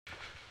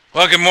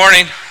Well, good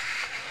morning.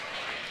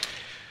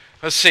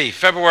 Let's see,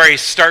 February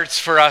starts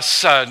for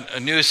us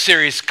a new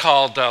series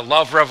called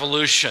Love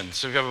Revolution.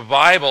 So if you have a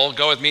Bible,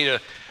 go with me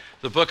to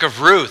the book of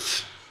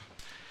Ruth.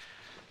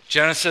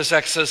 Genesis,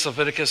 Exodus,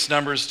 Leviticus,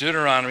 Numbers,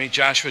 Deuteronomy,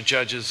 Joshua,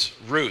 Judges,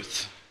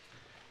 Ruth.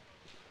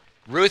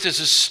 Ruth is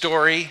a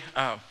story,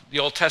 the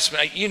Old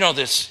Testament. You know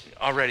this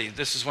already.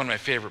 This is one of my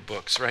favorite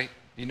books, right?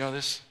 You know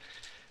this?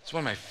 It's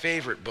one of my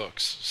favorite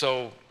books.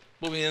 So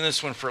we'll be in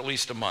this one for at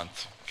least a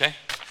month, okay?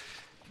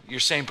 You're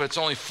saying, but it's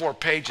only 4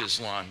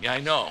 pages long. Yeah, I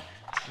know.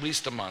 At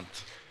least a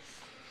month.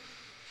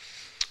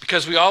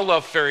 Because we all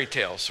love fairy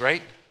tales,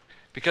 right?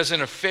 Because in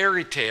a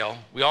fairy tale,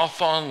 we all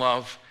fall in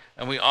love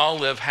and we all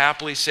live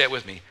happily, say it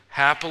with me,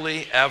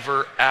 happily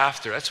ever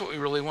after. That's what we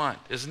really want,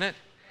 isn't it?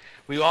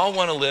 We all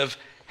want to live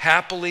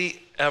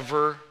happily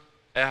ever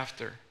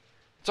after.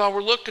 That's all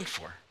we're looking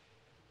for.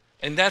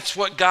 And that's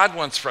what God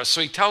wants for us.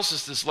 So he tells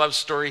us this love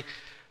story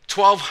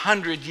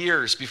 1,200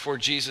 years before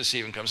Jesus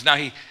even comes.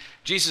 Now,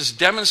 Jesus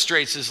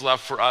demonstrates his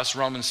love for us,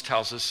 Romans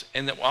tells us,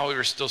 and that while we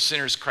were still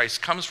sinners,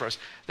 Christ comes for us.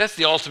 That's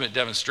the ultimate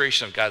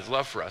demonstration of God's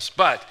love for us.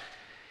 But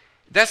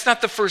that's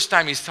not the first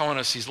time he's telling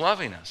us he's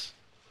loving us.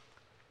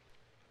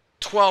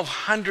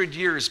 1,200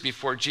 years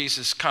before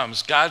Jesus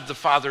comes, God the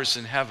Father's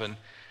in heaven,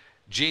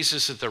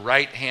 Jesus at the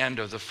right hand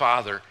of the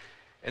Father,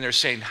 and they're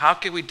saying, how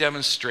can we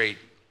demonstrate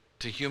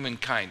to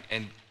humankind?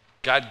 And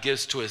God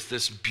gives to us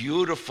this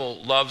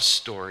beautiful love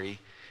story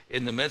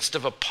in the midst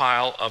of a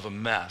pile of a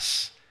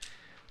mess.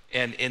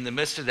 And in the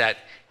midst of that,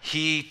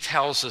 he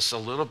tells us a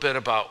little bit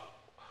about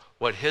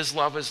what his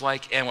love is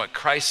like and what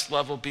Christ's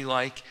love will be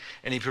like.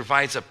 And he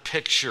provides a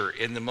picture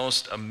in the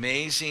most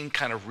amazing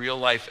kind of real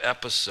life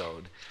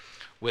episode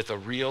with a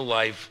real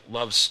life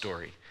love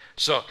story.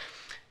 So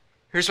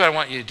here's what I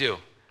want you to do.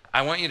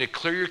 I want you to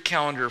clear your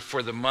calendar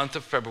for the month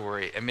of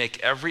February and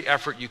make every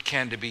effort you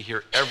can to be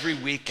here every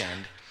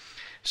weekend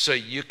so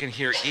you can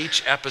hear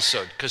each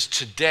episode. Because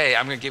today,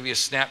 I'm going to give you a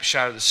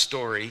snapshot of the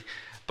story,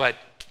 but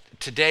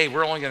today,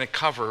 we're only going to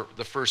cover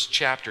the first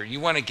chapter. You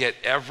want to get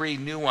every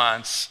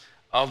nuance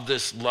of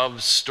this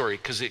love story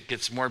because it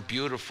gets more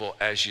beautiful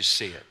as you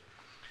see it.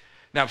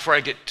 Now, before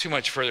I get too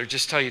much further,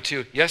 just tell you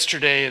too,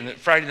 yesterday and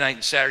Friday night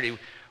and Saturday,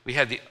 we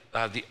had the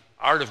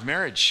Art of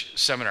Marriage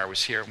seminar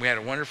was here. We had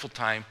a wonderful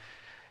time,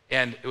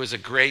 and it was a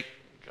great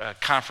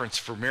conference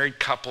for married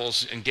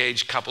couples,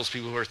 engaged couples,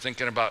 people who are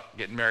thinking about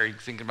getting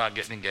married, thinking about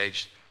getting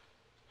engaged.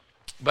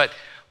 But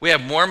we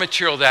have more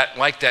material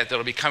like that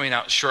that'll be coming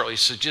out shortly,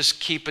 so just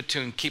keep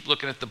attuned, keep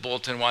looking at the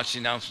bulletin, watch the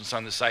announcements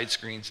on the side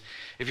screens.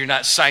 If you're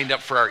not signed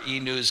up for our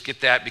e-news,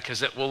 get that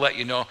because it will let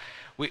you know.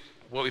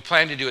 What we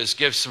plan to do is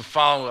give some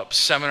follow-up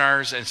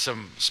seminars and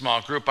some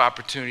small group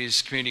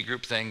opportunities, community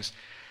group things,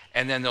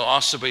 and then there'll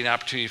also be an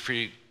opportunity for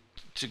you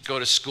to go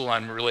to school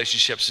on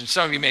relationships. And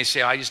some of you may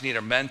say, I just need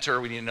a mentor,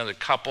 we need another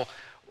couple.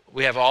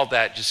 We have all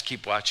that, just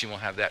keep watching, we'll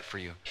have that for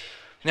you.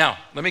 Now,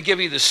 let me give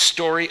you the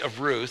story of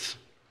Ruth.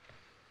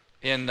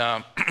 And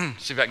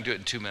see if I can do it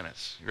in 2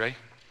 minutes. You ready?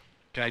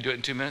 Can I do it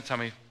in 2 minutes? How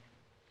many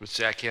would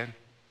say I can?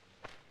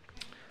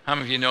 How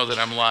many of you know that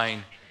I'm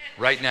lying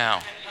right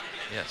now?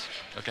 Yes.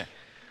 Okay.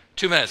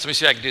 2 minutes. Let me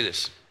see if I can do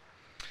this.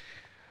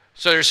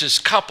 So there's this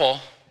couple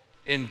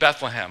in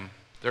Bethlehem.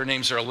 Their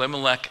names are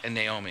Elimelech and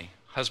Naomi,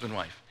 husband and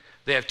wife.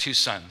 They have 2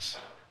 sons.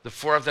 The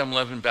 4 of them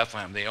live in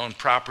Bethlehem. They own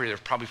property. They're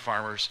probably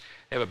farmers.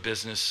 They have a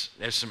business.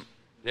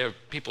 They're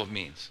people of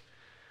means.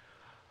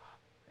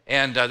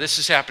 And this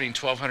is happening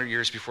 1,200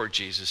 years before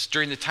Jesus,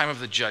 during the time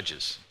of the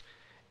judges.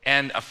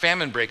 And a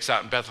famine breaks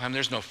out in Bethlehem.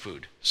 There's no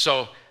food.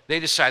 So they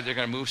decide they're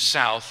going to move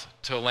south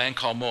to a land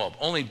called Moab.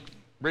 Only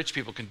rich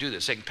people can do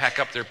this. They can pack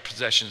up their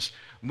possessions,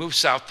 move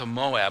south to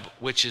Moab,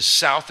 which is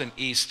south and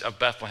east of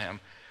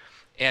Bethlehem.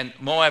 And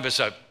Moab is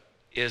a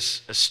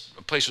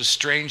place with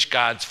strange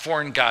gods,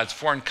 foreign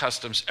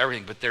customs,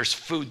 everything. But there's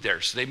food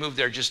there. So they move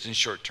there just in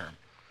short term.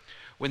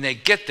 When they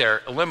get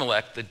there,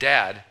 Elimelech, the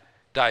dad,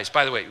 dies.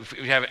 By the way, if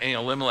we have any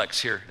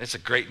Elimelechs here, that's a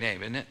great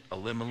name, isn't it?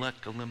 Elimelech.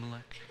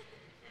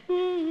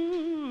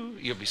 Ooh,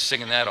 you'll be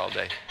singing that all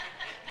day.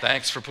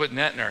 Thanks for putting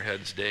that in our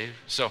heads, Dave.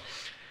 So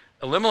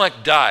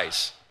Elimelech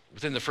dies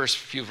within the first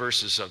few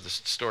verses of the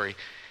story.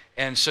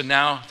 And so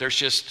now there's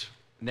just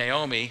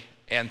Naomi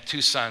and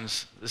 2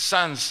 sons. The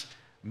sons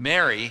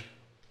marry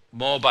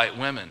Moabite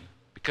women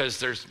because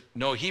there's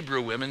no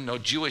Hebrew women, no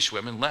Jewish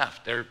women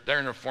left. They're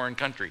in a foreign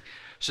country.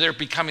 So they're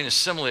becoming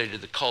assimilated to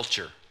the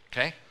culture,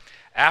 okay?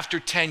 After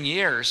 10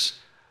 years,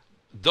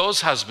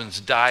 those husbands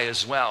die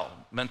as well.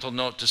 Mental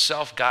note to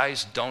self,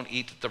 guys, don't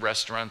eat at the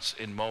restaurants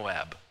in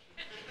Moab.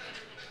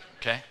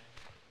 Okay?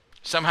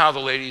 Somehow the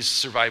ladies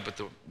survive, but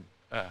the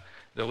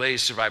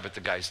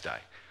guys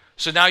die.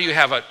 So now you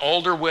have an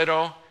older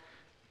widow,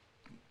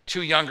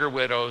 2 younger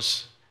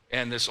widows,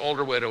 and this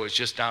older widow is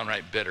just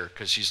downright bitter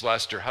because she's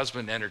lost her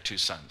husband and her 2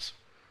 sons.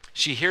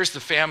 She hears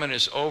the famine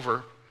is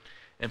over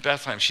in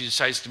Bethlehem. She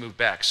decides to move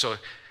back. So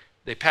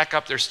they pack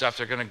up their stuff.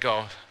 They're going to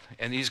go.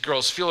 And these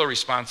girls feel a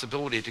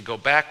responsibility to go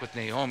back with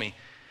Naomi.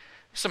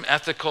 Some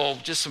ethical,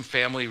 just some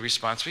family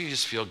responsibility. We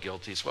just feel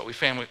guilty. It's what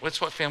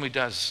family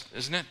does,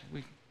 isn't it?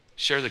 We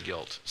share the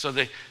guilt. So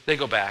they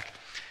go back.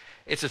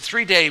 It's a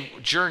 3-day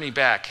journey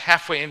back.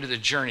 Halfway into the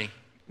journey,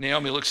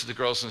 Naomi looks at the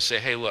girls and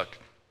says, hey, look,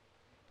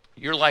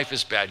 your life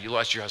is bad. You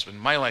lost your husband.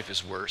 My life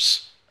is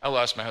worse. I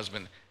lost my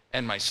husband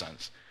and my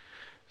sons.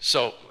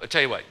 So I'll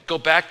tell you what, go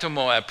back to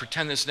Moab,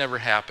 pretend this never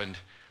happened.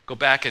 Go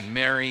back and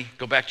marry,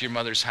 go back to your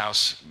mother's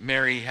house,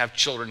 marry, have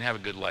children, have a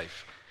good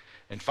life,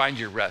 and find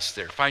your rest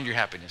there, find your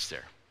happiness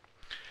there.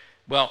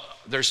 Well,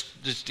 there's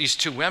these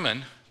two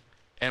women,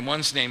 and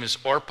one's name is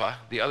Orpah,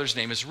 the other's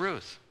name is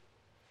Ruth.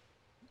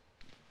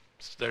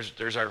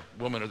 There's our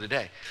woman of the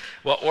day.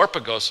 Well, Orpah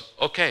goes,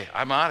 okay,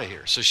 I'm out of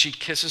here. So she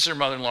kisses her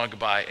mother-in-law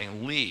goodbye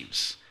and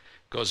leaves,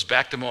 goes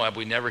back to Moab.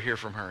 We never hear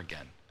from her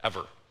again,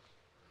 ever.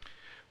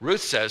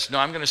 Ruth says, no,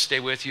 I'm going to stay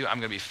with you. I'm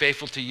going to be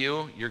faithful to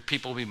you. Your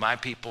people will be my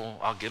people.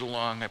 I'll get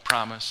along, I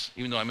promise,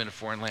 even though I'm in a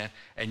foreign land.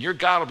 And your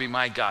God will be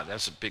my God.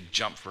 That's a big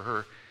jump for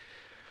her.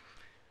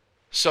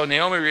 So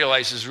Naomi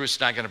realizes Ruth's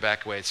not going to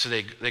back away. So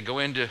they go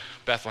into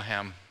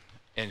Bethlehem,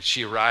 and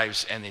she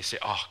arrives, and they say,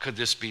 oh, could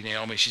this be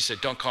Naomi? She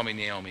said, don't call me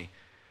Naomi.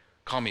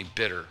 Call me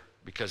bitter,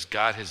 because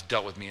God has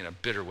dealt with me in a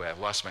bitter way. I've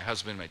lost my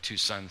husband, my 2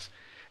 sons.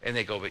 And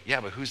they go, but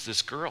who's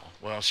this girl?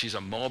 Well, she's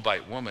a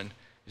Moabite woman.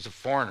 She's a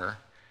foreigner,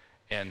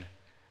 and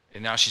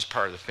now she's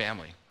part of the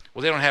family.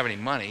 Well, they don't have any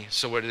money,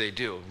 so what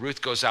do?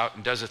 Ruth goes out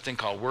and does a thing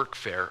called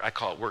workfare. I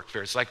call it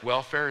workfare. It's like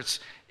welfare.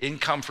 It's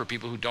income for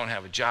people who don't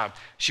have a job.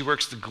 She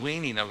works the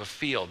gleaning of a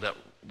field. That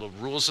the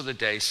rules of the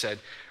day said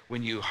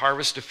when you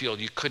harvest a field,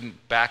 you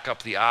couldn't back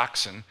up the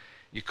oxen.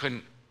 You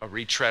couldn't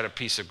retread a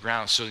piece of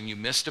ground. So when you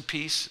missed a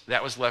piece,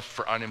 that was left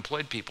for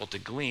unemployed people to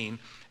glean.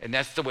 And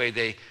that's the way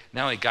they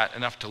not only got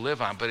enough to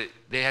live on, but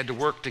they had to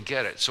work to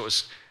get it. So it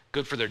was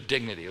good for their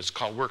dignity. It was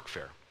called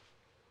workfare.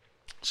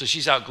 So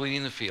she's out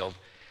gleaning the field,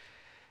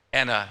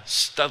 and a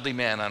studly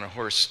man on a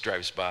horse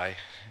drives by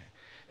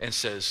and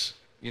says,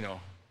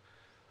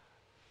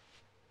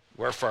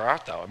 wherefore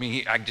art thou? I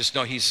mean, I just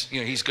know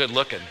he's good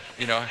looking,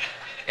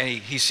 and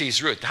he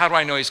sees Ruth. How do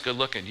I know he's good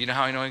looking? Do you know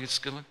how I know he's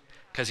good looking?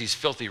 Because he's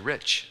filthy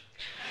rich.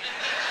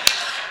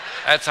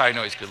 That's how I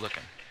know he's good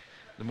looking.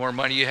 The more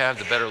money you have,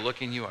 the better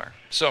looking you are.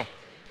 So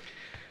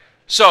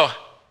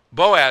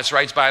Boaz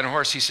rides by on a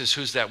horse. He says,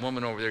 who's that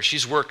woman over there?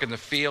 She's working the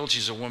field.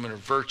 She's a woman of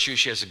virtue.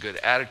 She has a good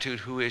attitude.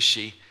 Who is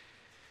she?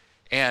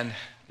 And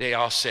they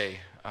all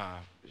say,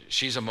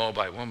 she's a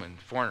Moabite woman,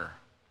 foreigner.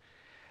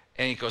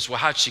 And he goes, well,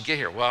 how'd she get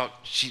here? Well,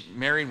 she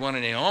married one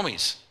of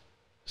Naomi's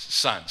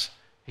sons.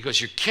 He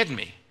goes, you're kidding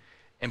me.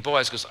 And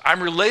Boaz goes,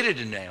 I'm related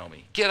to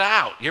Naomi. Get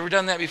out. You ever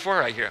done that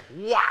before? I hear,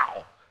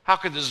 wow, how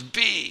could this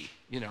be?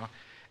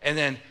 And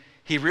then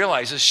he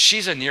realizes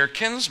she's a near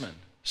kinsman.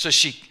 So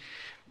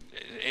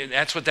and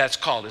that's what that's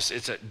called.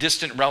 It's a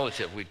distant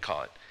relative, we'd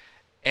call it.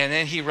 And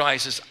then he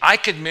realizes, I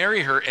could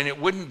marry her and it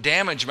wouldn't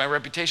damage my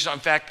reputation. In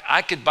fact,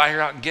 I could buy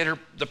her out and get her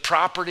the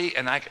property,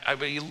 and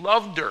he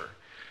loved her.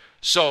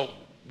 So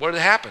what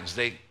happens?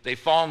 They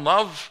fall in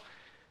love.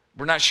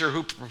 We're not sure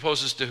who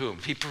proposes to whom.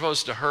 He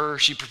proposed to her,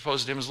 she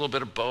proposed to him. It's a little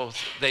bit of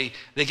both. They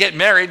get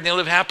married and they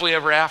live happily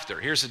ever after.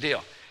 Here's the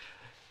deal.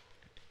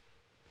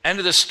 End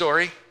of the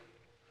story.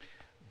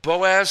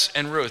 Boaz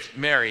and Ruth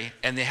marry,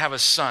 and they have a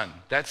son.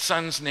 That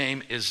son's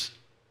name is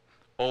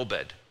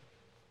Obed.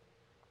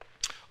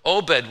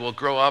 Obed will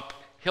grow up.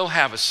 He'll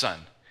have a son.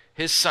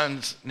 His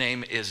son's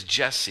name is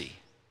Jesse.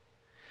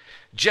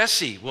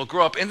 Jesse will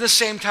grow up in the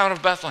same town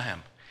of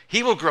Bethlehem.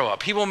 He will grow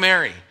up. He will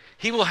marry.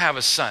 He will have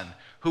a son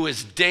who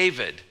is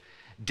David.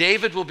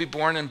 David will be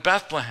born in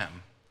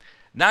Bethlehem.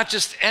 Not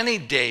just any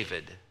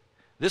David.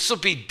 This will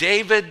be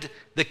David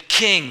the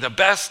king, the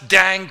best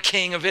dang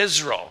king of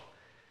Israel.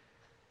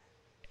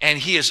 And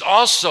he is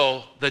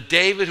also the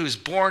David who's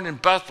born in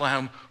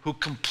Bethlehem, who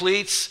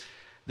completes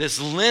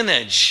this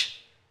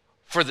lineage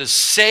for the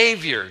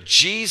Savior,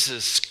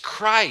 Jesus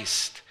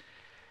Christ.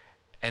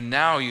 And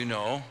now you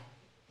know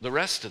the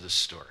rest of the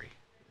story,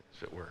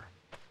 as it were.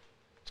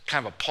 It's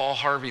kind of a Paul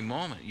Harvey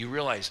moment. You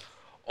realize,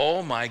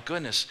 oh my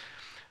goodness,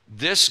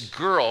 this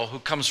girl who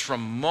comes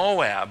from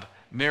Moab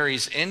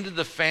marries into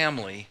the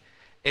family.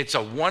 It's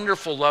a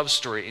wonderful love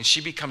story, and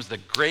she becomes the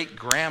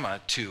great-grandma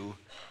to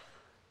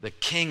the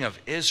king of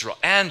Israel,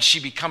 and she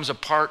becomes a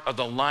part of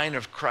the line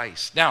of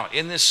Christ. Now,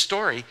 in this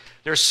story,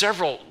 there are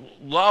several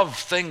love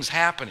things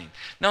happening.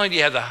 Not only do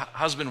you have the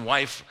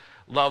husband-wife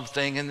love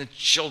thing and the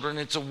children,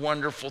 it's a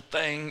wonderful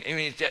thing. I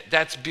mean,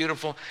 that's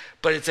beautiful,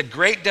 but it's a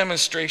great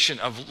demonstration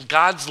of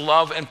God's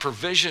love and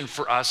provision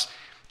for us.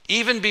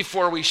 Even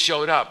before we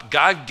showed up,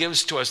 God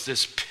gives to us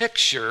this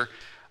picture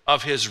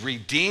of his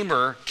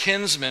redeemer,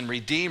 kinsman,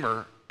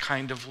 redeemer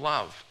kind of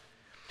love.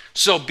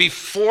 So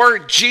before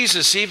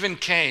Jesus even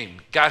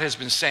came, God has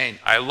been saying,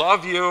 I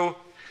love you.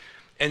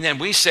 And then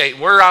we say,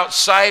 we're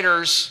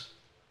outsiders.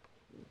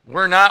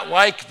 We're not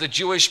like the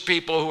Jewish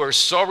people who are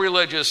so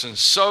religious and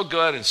so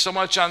good and so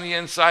much on the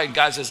inside. And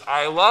God says,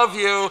 I love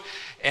you.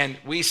 And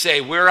we say,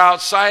 we're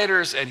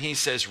outsiders. And he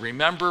says,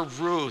 remember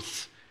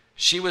Ruth.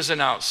 She was an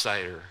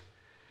outsider.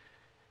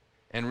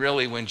 And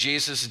really, when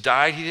Jesus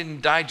died, he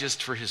didn't die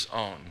just for his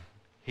own.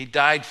 He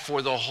died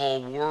for the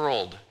whole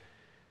world,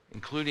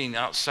 including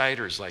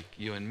outsiders like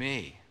you and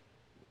me.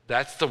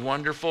 That's the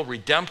wonderful,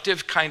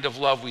 redemptive kind of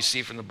love we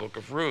see from the book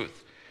of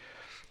Ruth.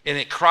 And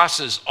it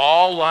crosses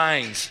all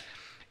lines.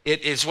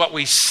 It is what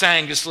we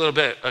sang just a little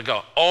bit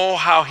ago. Oh,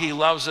 how he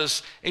loves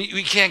us. And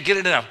we can't get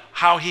it enough.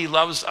 How he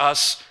loves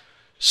us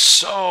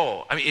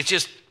so. I mean, it's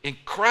just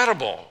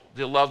incredible,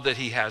 the love that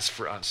he has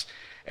for us.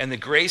 And the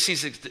grace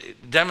he's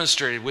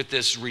demonstrated with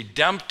this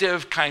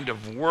redemptive kind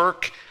of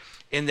work,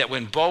 in that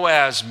when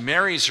Boaz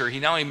marries her,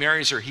 he not only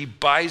marries her, he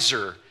buys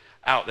her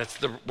out. That's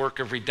the work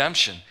of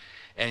redemption.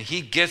 And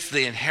he gets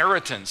the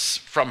inheritance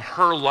from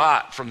her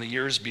lot from the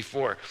years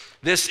before.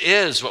 This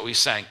is what we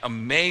sang,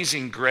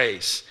 amazing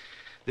grace.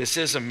 This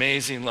is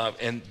amazing love.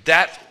 And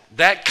that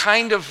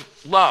kind of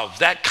love,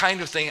 that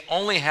kind of thing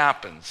only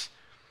happens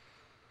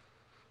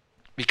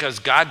because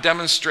God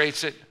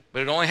demonstrates it,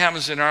 but it only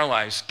happens in our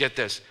lives. Get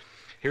this.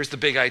 Here's the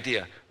big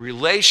idea.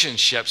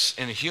 Relationships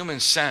in a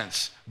human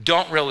sense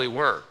don't really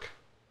work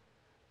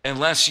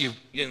unless you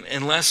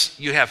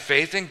have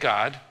faith in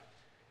God.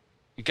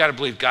 You've got to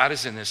believe God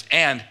is in this,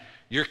 and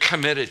you're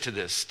committed to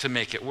this to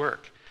make it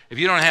work. If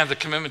you don't have the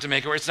commitment to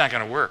make it work, it's not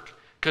going to work,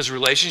 because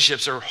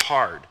relationships are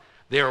hard.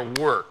 They are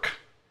work.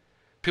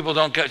 People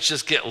don't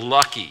just get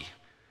lucky.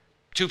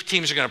 Two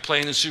teams are going to play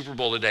in the Super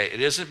Bowl today.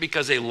 It isn't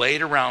because they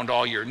laid around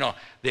all year. No,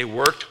 they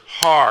worked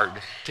hard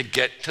to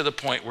get to the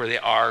point where they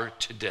are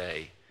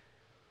today.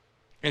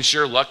 And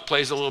sure, luck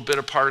plays a little bit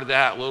of part of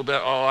that, a little bit,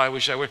 oh, I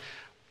wish I would.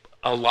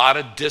 A lot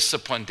of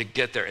discipline to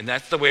get there, and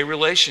that's the way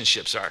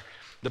relationships are.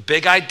 The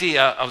big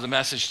idea of the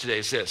message today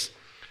is this: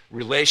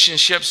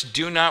 relationships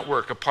do not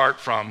work apart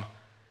from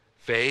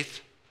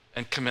faith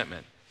and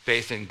commitment.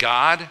 Faith in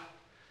God,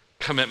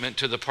 commitment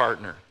to the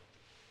partner,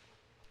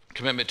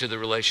 commitment to the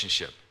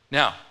relationship.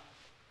 Now,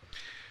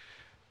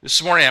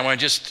 this morning I want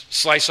to just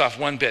slice off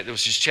one bit. It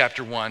was just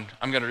chapter 1.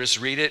 I'm going to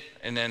just read it,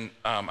 and then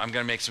I'm going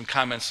to make some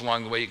comments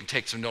along the way. You can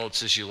take some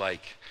notes as you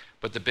like.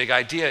 But the big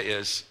idea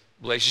is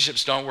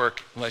relationships don't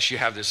work unless you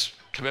have this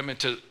commitment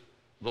to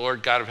the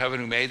Lord God of heaven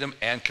who made them,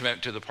 and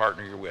commitment to the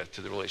partner you're with,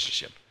 to the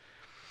relationship.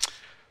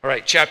 All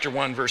right, chapter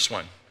 1, verse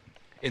 1.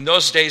 In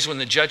those days when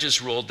the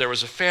judges ruled, there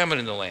was a famine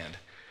in the land.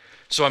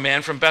 So a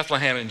man from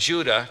Bethlehem in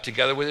Judah,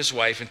 together with his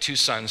wife and 2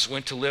 sons,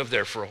 went to live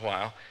there for a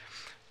while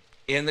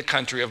in the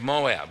country of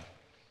Moab.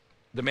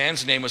 The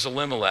man's name was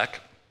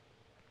Elimelech.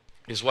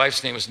 His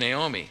wife's name was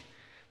Naomi.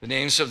 The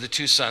names of the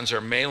 2 sons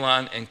are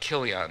Mahlon and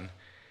Chilion.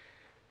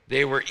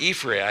 They were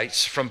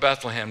Ephrathites from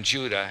Bethlehem,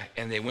 Judah,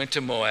 and they went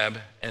to Moab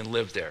and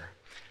lived there.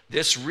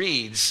 This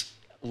reads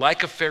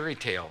like a fairy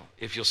tale,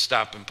 if you'll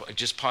stop and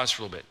just pause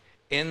for a little bit.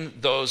 In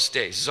those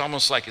days, it's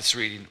almost like it's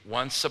reading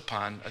once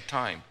upon a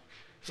time.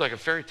 It's like a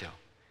fairy tale.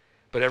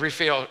 But every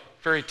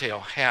fairy tale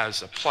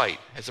has a plight,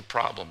 has a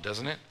problem,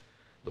 doesn't it?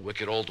 The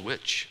wicked old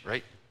witch,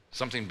 right?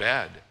 Something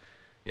bad,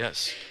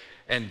 yes.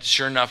 And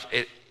sure enough,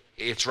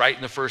 it's right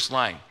in the first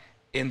line.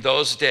 In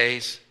those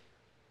days,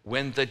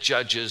 when the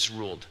judges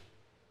ruled.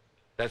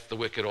 That's the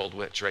wicked old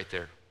witch right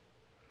there.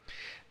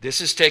 This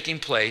is taking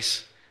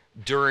place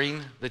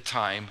during the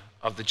time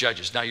of the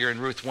judges. Now you're in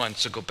Ruth 1,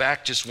 so go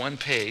back just one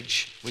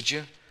page, would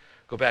you?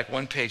 Go back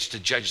one page to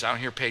Judges. I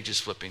don't hear pages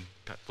flipping.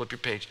 Flip your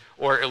page.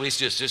 Or at least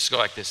just go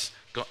like this.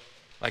 Go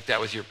like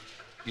that with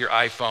your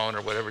iPhone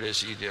or whatever it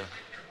is that you do.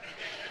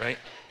 Right?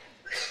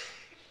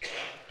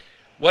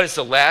 What does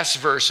the last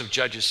verse of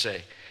Judges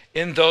say?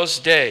 In those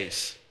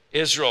days,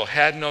 Israel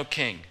had no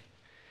king,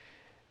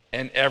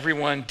 and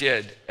everyone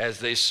did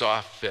as they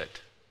saw fit.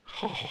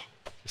 Oh,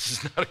 this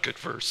is not a good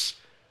verse.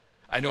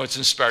 I know it's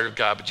inspired of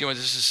God, but do you know what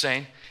this is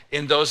saying?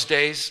 In those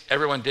days,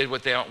 everyone did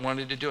what they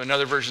wanted to do.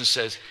 Another version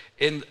says,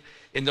 in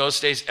those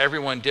days,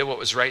 everyone did what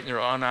was right in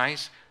their own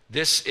eyes.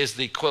 This is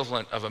the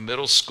equivalent of a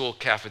middle school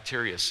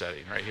cafeteria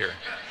setting right here.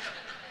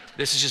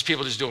 This is just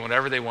people just doing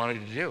whatever they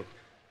wanted to do.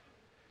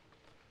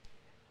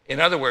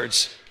 In other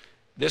words,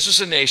 this was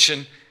a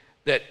nation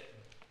that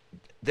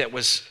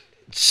was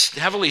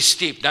heavily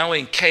steeped not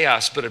only in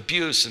chaos, but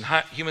abuse and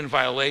human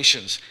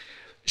violations.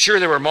 Sure,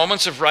 there were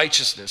moments of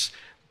righteousness,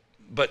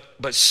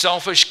 but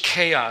selfish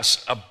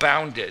chaos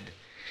abounded.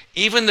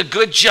 Even the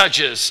good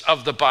judges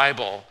of the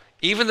Bible,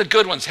 even the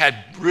good ones, had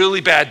really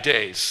bad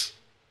days.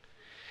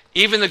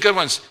 Even the good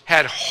ones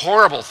had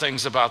horrible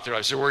things about their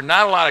lives. There were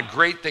not a lot of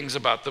great things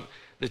about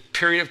the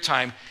period of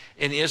time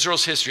in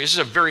Israel's history. This is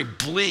a very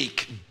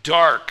bleak,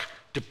 dark,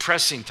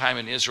 depressing time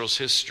in Israel's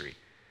history.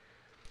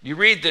 You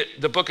read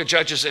the book of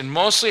Judges, and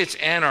mostly it's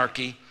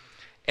anarchy.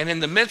 And in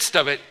the midst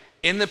of it,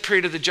 in the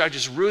period of the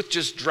Judges, Ruth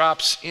just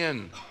drops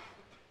in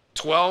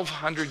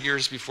 1,200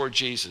 years before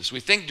Jesus. We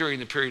think during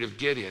the period of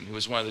Gideon, who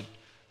was one of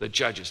the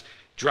judges,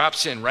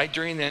 drops in right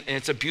during that. And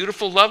it's a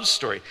beautiful love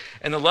story.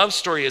 And the love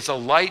story is a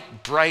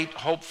light, bright,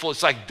 hopeful.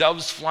 It's like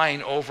doves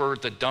flying over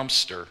the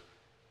dumpster,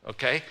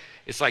 okay?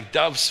 It's like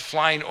doves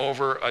flying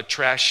over a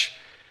trash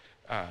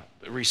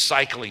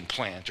recycling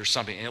plant or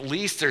something. And at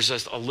least there's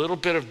just a little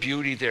bit of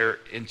beauty there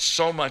in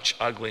so much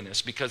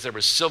ugliness, because there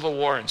was civil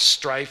war and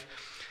strife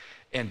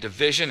and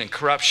division and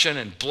corruption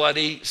and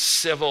bloody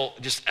civil,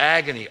 just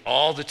agony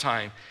all the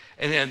time.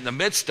 And in the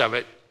midst of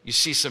it, you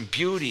see some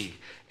beauty.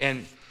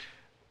 And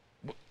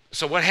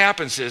so what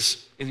happens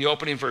is, in the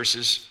opening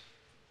verses,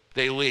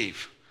 They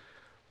leave.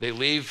 They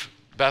leave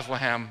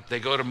Bethlehem. They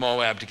go to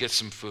Moab to get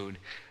some food.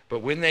 But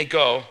when they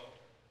go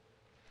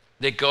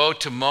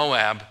to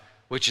Moab,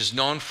 which is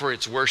known for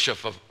its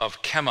worship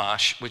of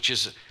Chemosh, which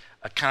is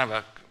a kind of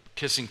a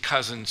kissing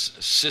cousin's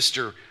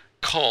sister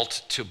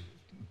cult to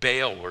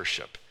Baal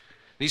worship.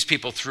 These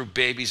people threw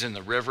babies in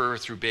the river,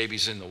 threw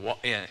babies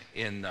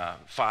in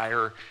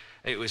fire.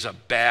 It was a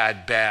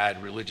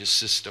bad religious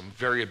system,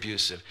 very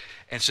abusive.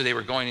 And so they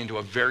were going into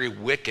a very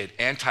wicked,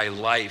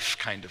 anti-life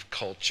kind of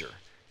culture.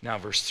 Now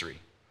verse 3.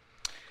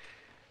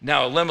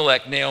 Now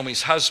Elimelech,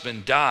 Naomi's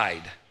husband,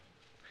 died,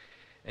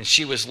 and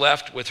she was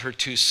left with her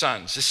 2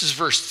 sons. This is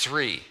verse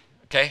 3,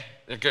 okay?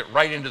 They get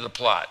right into the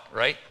plot,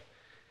 right?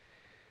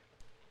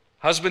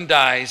 Husband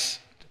dies,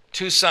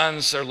 2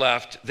 sons are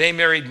left. They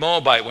married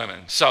Moabite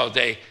women. So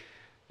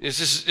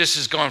this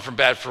is going from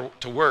bad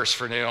to worse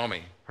for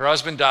Naomi. Her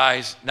husband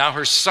dies. Now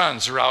her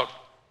sons are out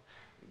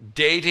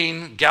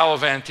dating,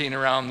 gallivanting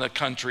around the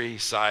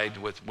countryside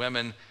with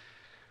women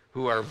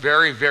who are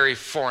very, very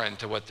foreign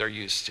to what they're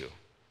used to.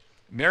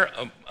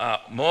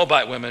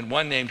 Moabite women,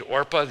 one named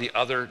Orpah, the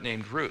other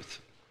named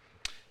Ruth.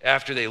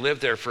 After they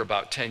lived there for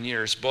about 10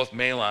 years, both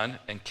Mahlon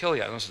and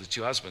Chilion, those are the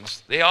 2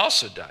 husbands, they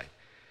also died.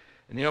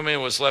 And Naomi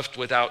was left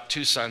without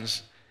 2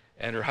 sons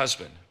and her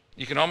husband.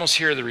 You can almost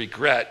hear the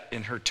regret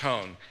in her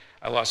tone.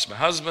 I lost my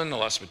husband, I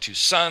lost my 2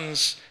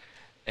 sons,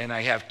 and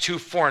I have 2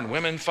 foreign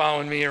women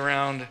following me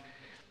around.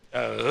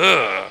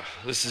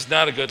 This is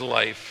not a good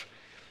life.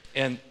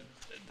 And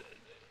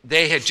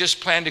they had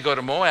just planned to go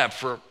to Moab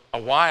for a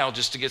while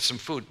just to get some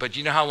food. But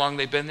you know how long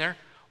they've been there?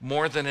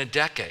 More than a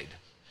decade.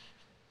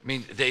 I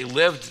mean, they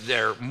lived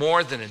there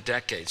more than a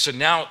decade. So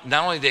now,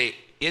 not only are they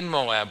in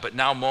Moab, but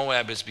now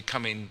Moab is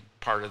becoming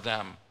part of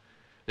them.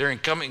 They're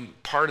becoming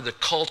part of the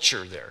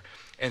culture there.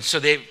 And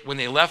so when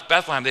they left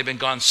Bethlehem, they've been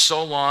gone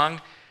so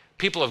long,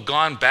 people have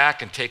gone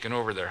back and taken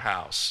over their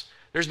house.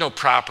 There's no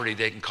property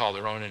they can call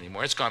their own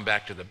anymore. It's gone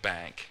back to the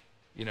bank.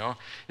 You know,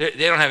 they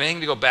don't have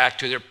anything to go back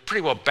to. They're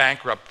pretty well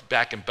bankrupt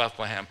back in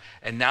Bethlehem,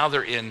 and now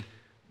they're in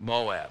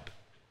Moab.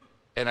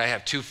 And I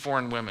have 2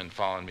 foreign women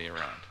following me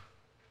around.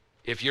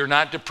 If you're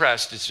not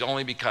depressed, it's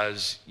only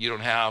because you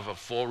don't have a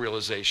full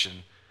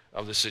realization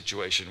of the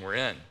situation we're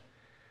in.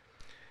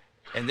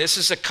 And this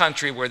is a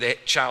country where the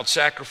child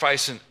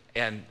sacrifice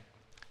and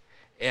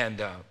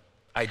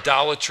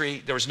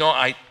idolatry, there was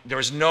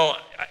no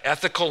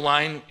ethical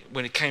line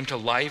when it came to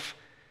life.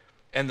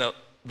 And the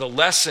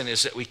lesson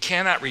is that we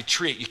cannot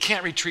retreat. You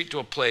can't retreat to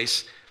a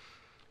place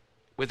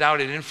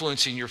without it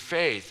influencing your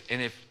faith.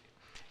 And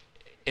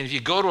if you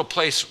go to a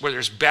place where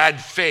there's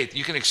bad faith,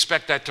 you can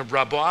expect that to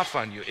rub off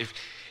on you. If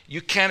you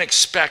can't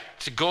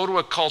expect to go to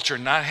a culture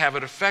and not have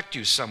it affect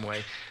you some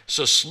way.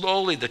 So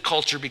slowly the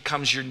culture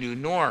becomes your new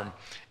norm,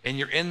 and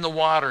you're in the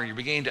water and you're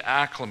beginning to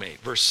acclimate.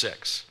 Verse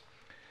 6.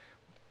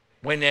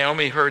 When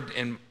Naomi heard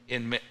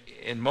in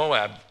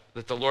Moab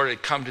that the Lord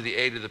had come to the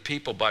aid of the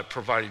people by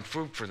providing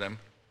food for them,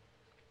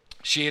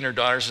 she and her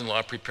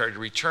daughters-in-law prepared to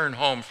return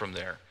home from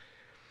there.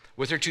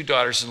 With her 2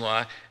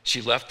 daughters-in-law,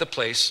 she left the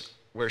place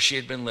where she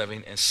had been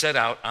living and set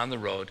out on the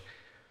road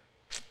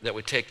that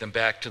would take them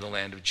back to the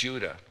land of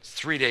Judah. It's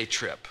a 3-day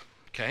trip,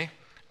 okay?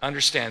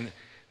 Understand,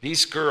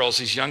 these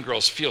young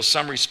girls, feel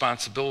some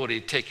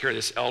responsibility to take care of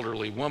this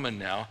elderly woman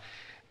now,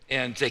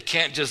 and they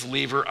can't just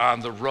leave her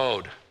on the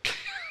road.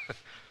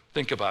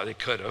 Think about it, they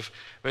could have.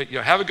 But,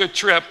 have a good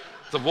trip.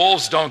 The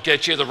wolves don't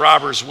get you, the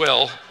robbers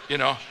will,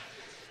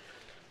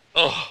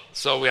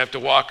 so we have to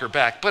walk her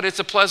back. But it's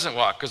a pleasant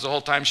walk, because the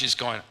whole time she's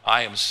going,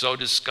 I am so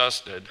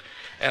disgusted,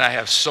 and I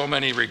have so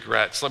many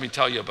regrets. Let me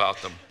tell you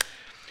about them.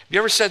 Have you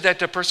ever said that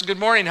to a person, good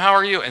morning, how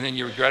are you? And then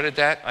you regretted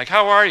that? Like,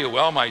 how are you?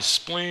 Well, my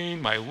spleen,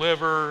 my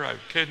liver, I have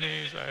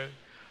kidneys.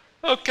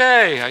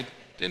 Okay, I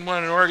didn't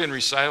want an organ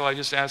recital, I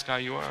just asked how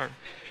you are.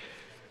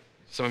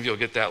 Some of you will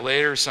get that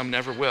later, some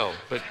never will.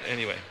 But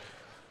anyway.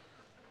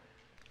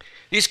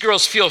 These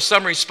girls feel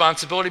some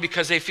responsibility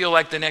because they feel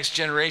like the next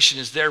generation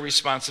is their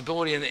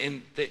responsibility,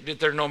 and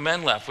there are no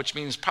men left, which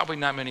means probably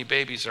not many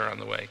babies are on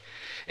the way.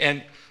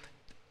 And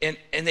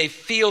they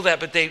feel that,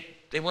 but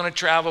they want to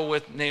travel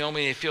with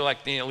Naomi. They feel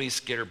like they at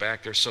least get her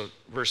back there. So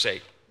verse 8,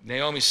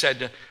 Naomi said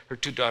to her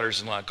 2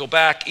 daughters-in-law, go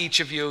back, each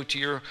of you, to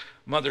your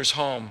mother's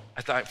home.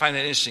 I find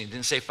that interesting. It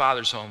didn't say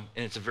father's home,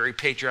 and it's a very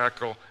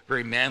patriarchal,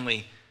 very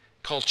manly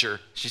culture.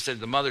 She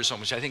said the mother's home,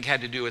 which I think had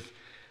to do with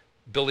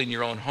building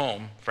your own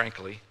home,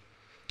 frankly.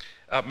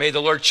 May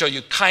the Lord show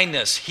you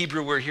kindness.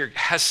 Hebrew word here,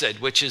 hesed,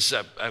 which is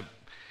a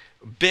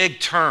big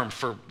term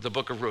for the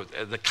book of Ruth.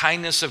 The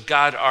kindness of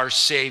God, our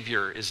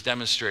Savior, is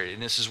demonstrated.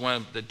 And this is one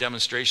of the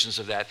demonstrations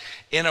of that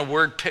in a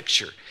word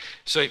picture.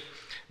 So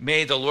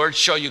may the Lord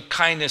show you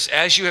kindness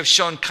as you have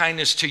shown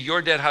kindness to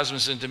your dead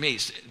husbands and to me.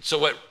 So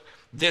what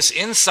this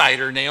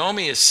insider,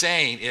 Naomi, is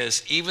saying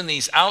is even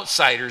these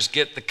outsiders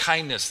get the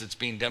kindness that's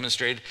being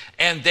demonstrated,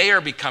 and they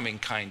are becoming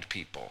kind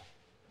people.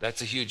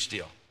 That's a huge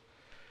deal.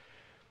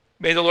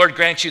 May the Lord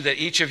grant you that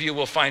each of you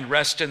will find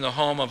rest in the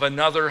home of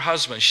another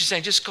husband. She's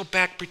saying, just go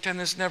back, pretend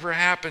this never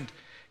happened.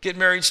 Get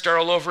married, start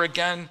all over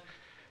again.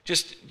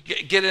 Just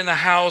get in a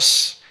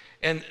house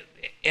and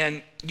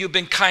and you've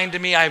been kind to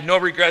me. I have no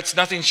regrets.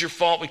 Nothing's your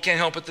fault. We can't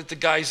help it that the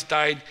guys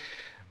died.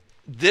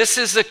 This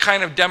is the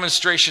kind of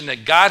demonstration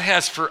that God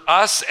has for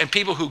us, and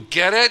people who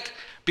get it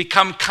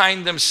become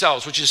kind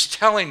themselves, which is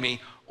telling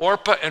me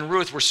Orpah and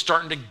Ruth were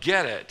starting to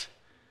get it.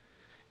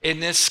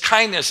 And this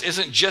kindness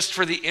isn't just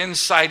for the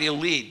inside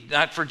elite,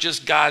 not for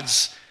just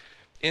God's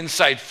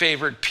inside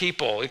favored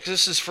people.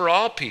 This is for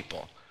all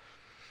people.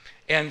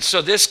 And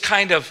so this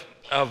kind of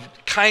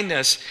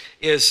kindness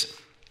is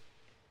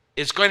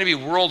going to be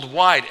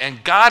worldwide,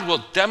 and God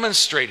will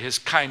demonstrate his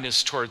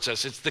kindness towards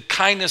us. It's the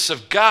kindness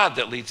of God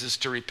that leads us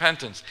to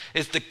repentance.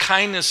 It's the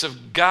kindness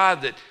of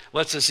God that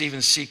lets us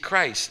even see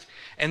Christ.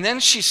 And then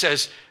she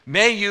says,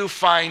 may you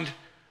find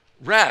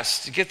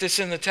rest. You get this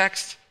in the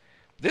text?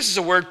 This is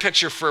a word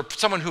picture for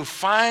someone who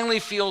finally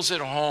feels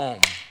at home.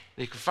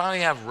 They can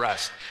finally have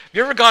rest. Have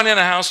you ever gone in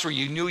a house where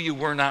you knew you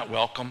were not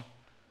welcome?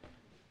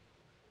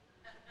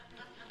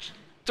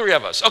 3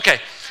 of us. Okay.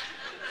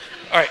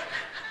 All right.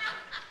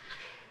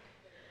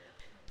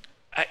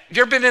 Have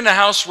you ever been in a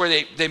house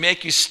where they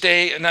make you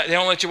stay, and they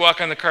don't let you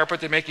walk on the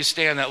carpet, they make you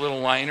stay on that little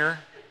liner?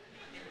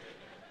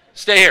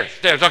 Stay here.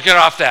 There, don't get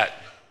off that.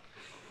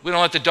 We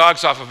don't let the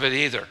dogs off of it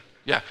either.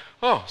 Yeah.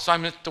 Oh, so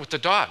I'm with the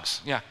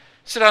dogs. Yeah.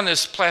 Sit on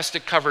this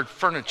plastic-covered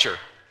furniture.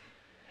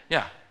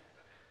 Yeah.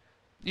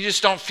 You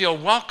just don't feel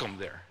welcome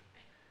there.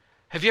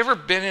 Have you ever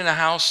been in a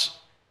house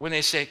when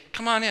they say,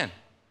 come on in,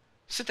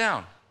 sit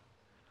down.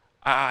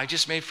 I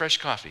just made fresh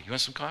coffee. You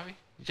want some coffee?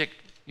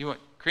 You want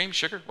cream,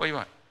 sugar? What do you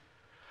want?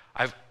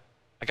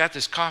 I got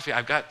this coffee.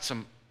 I've got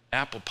some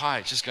apple pie.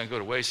 It's just going to go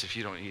to waste if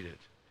you don't eat it.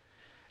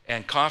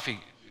 And coffee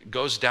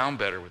goes down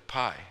better with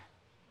pie.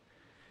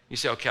 You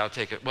say, okay, I'll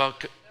take it. Well,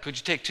 could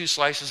you take 2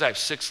 slices? I have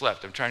 6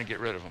 left. I'm trying to get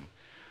rid of them.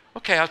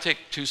 Okay, I'll take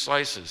 2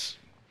 slices.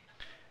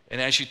 And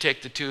as you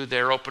take the 2,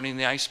 they're opening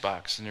the ice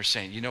box, and they're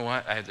saying, you know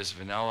what? I have this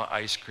vanilla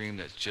ice cream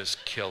that's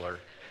just killer.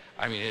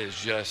 I mean, it is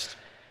just,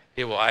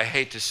 I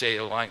hate to say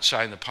it'll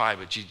shine the pie,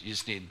 but you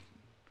just need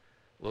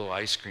a little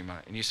ice cream on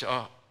it. And you say,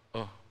 oh,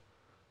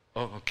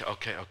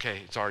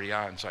 okay, it's already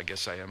on, so I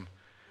guess I am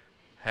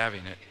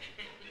having it.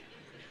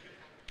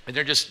 And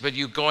but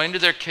you go into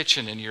their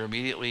kitchen and you're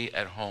immediately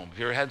at home. Have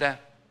you ever had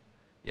that?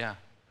 Yeah.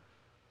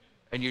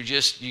 And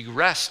you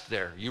rest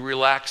there, you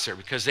relax there,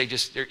 because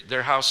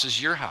their house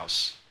is your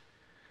house.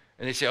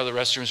 And they say, oh, the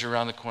restrooms are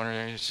around the corner,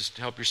 and just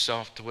help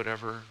yourself to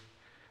whatever.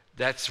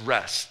 That's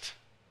rest.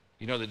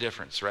 You know the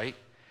difference, right?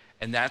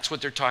 And that's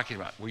what they're talking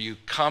about, where you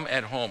come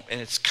at home.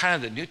 And it's kind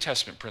of the New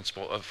Testament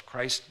principle of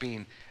Christ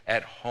being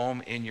at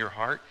home in your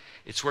heart.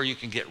 It's where you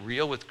can get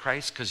real with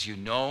Christ because you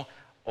know,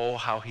 oh,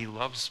 how he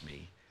loves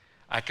me.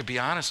 I could be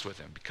honest with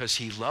him because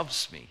he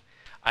loves me.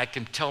 I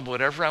can tell him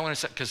whatever I want to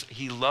say because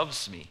he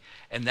loves me.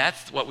 And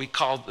that's what we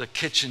call the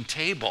kitchen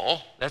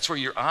table. That's where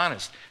you're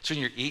honest. It's when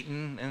you're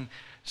eating and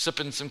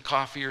sipping some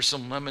coffee or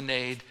some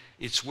lemonade.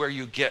 It's where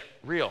you get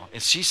real.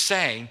 And she's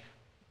saying,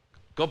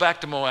 go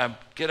back to Moab,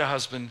 get a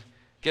husband,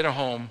 get a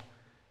home,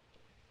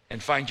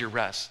 and find your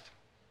rest.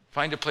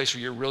 Find a place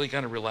where you're really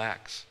going to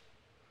relax.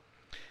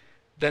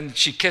 Then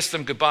she kissed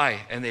them goodbye,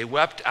 and they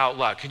wept out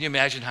loud. Can you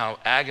imagine how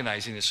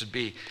agonizing this would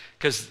be?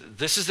 Because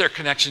this is their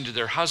connection to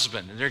their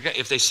husband. And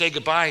if they say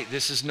goodbye,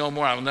 this is no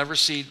more. I will never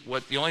see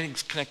what the only thing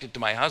connected to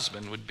my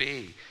husband would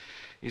be.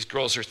 These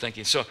girls are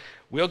thinking. So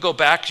we'll go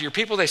back to your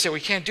people. They say, we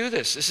can't do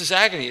this. This is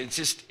agony.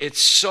 It's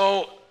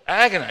so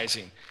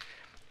agonizing.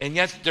 And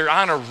yet they're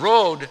on a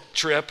road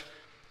trip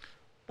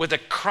with a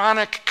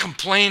chronic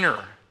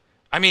complainer.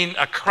 I mean,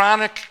 a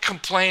chronic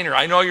complainer.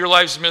 I know your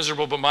life's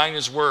miserable, but mine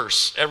is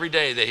worse. Every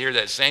day they hear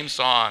that same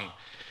song.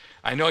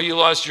 I know you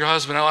lost your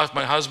husband. I lost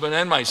my husband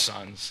and my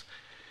sons.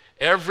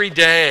 Every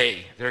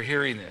day they're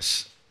hearing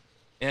this.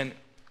 And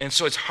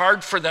so it's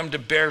hard for them to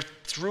bear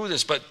through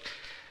this. But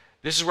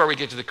this is where we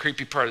get to the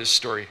creepy part of this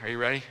story. Are you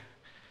ready?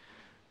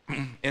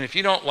 And if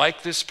you don't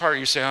like this part,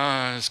 you say,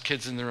 oh, there's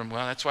kids in the room.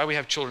 Well, that's why we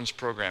have children's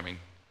programming.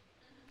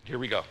 Here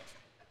we go.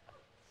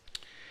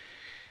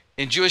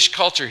 In Jewish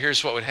culture,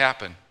 here's what would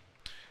happen.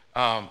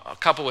 A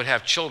couple would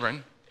have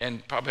children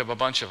and probably have a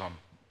bunch of them.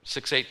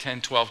 6, 8, 10,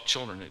 12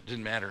 children. It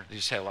didn't matter. They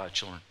just had a lot of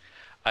children.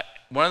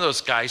 One of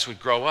those guys would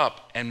grow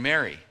up and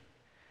marry.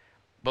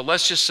 But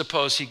let's just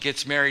suppose he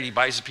gets married, he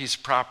buys a piece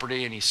of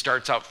property, and he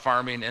starts out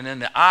farming, and then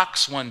the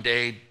ox one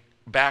day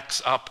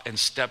backs up and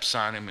steps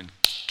on him and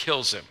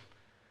kills him.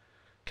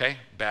 Okay?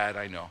 Bad,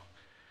 I know.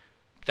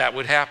 That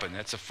would happen.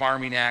 That's a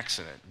farming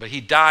accident. But he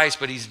dies,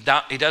 but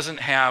he doesn't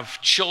have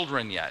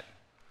children yet.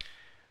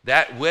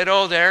 That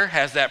widow there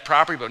has that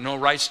property, but no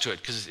rights to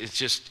it because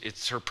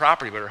it's her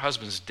property, but her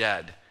husband's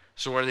dead.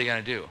 So what are they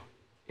going to do?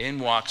 In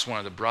walks one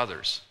of the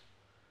brothers.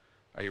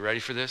 Are you ready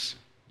for this?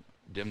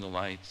 Dim the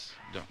lights.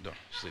 Don't.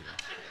 Just leave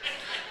it.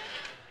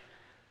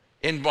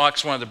 In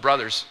walks one of the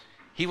brothers.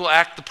 He will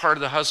act the part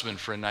of the husband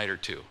for a night or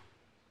 2.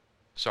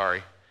 Sorry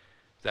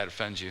if that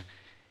offends you.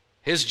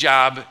 His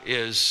job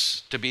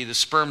is to be the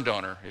sperm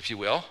donor, if you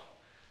will,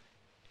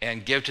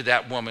 and give to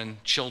that woman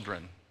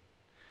children.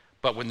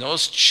 But when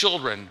those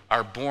children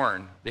are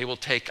born, they will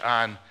take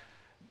on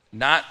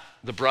not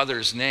the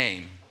brother's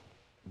name,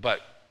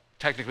 but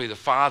technically the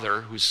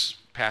father, who's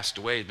passed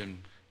away, had been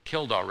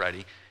killed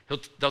already,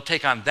 they'll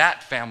take on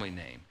that family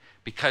name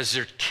because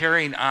they're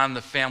carrying on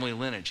the family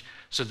lineage.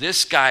 So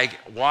this guy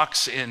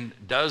walks in,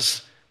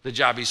 does the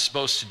job he's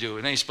supposed to do,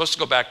 and then he's supposed to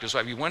go back to his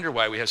wife. You wonder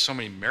why we have so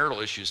many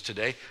marital issues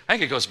today. I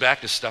think it goes back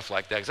to stuff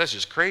like that, because that's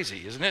just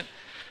crazy, isn't it?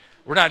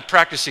 We're not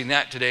practicing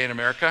that today in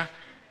America.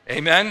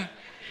 Amen?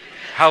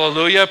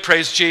 Hallelujah.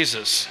 Praise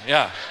Jesus.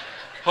 Yeah.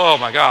 Oh,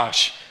 my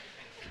gosh.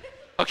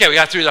 Okay, we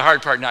got through the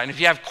hard part now. And if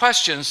you have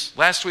questions,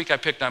 last week I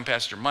picked on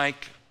Pastor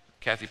Mike,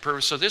 Kathy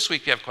Purvis. So this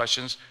week if you have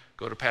questions,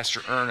 go to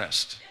Pastor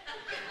Ernest.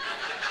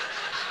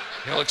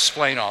 He'll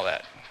explain all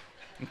that.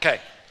 Okay.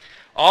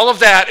 All of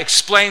that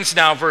explains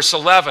now verse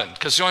 11.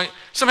 Because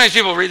sometimes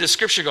people read the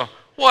scripture and go,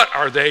 what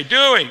are they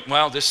doing?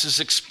 Well,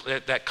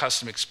 that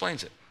custom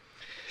explains it.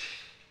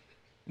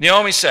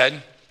 Naomi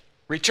said,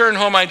 return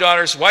home, my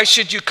daughters. Why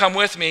should you come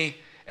with me?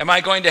 Am I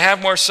going to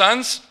have more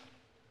sons?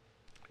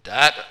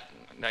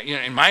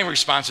 And my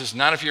response is,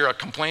 not if you're a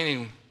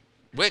complaining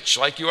witch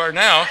like you are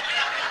now.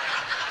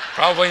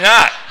 Probably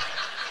not.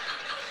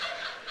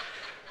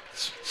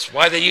 That's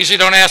why they usually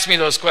don't ask me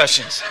those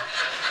questions.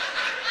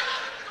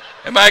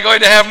 Am I going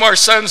to have more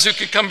sons who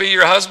could come be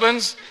your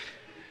husbands?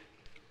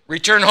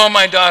 Return home,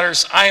 my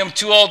daughters. I am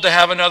too old to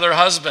have another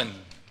husband.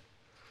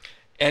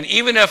 And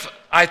even if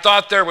I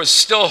thought there was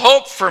still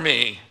hope for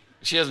me,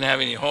 she doesn't have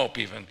any hope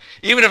even.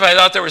 Even if I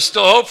thought there was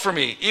still hope for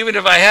me, even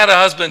if I had a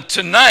husband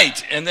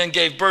tonight and then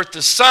gave birth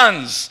to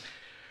sons,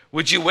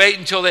 would you wait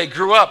until they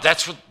grew up?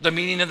 That's what the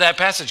meaning of that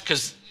passage,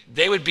 because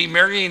they would be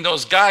marrying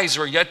those guys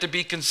who are yet to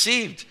be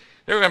conceived.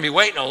 They were going to be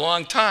waiting a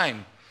long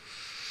time.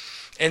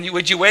 And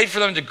would you wait for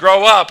them to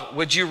grow up?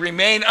 Would you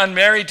remain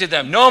unmarried to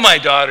them? No, my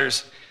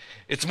daughters,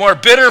 it's more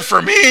bitter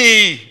for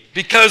me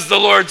because the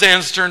Lord's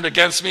hand's turned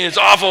against me. It's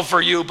awful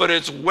for you, but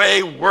it's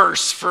way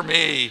worse for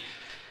me.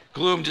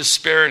 Gloom,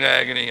 despair, and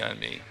agony on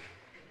me.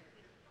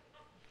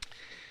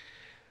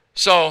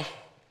 So,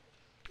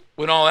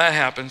 when all that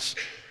happens,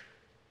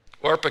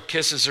 Orpah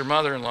kisses her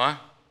mother-in-law.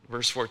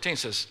 Verse 14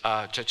 says,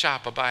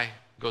 cha-cha, bye-bye.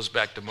 Goes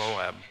back to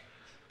Moab.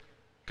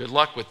 Good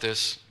luck with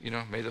this.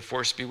 May the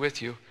force be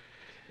with you.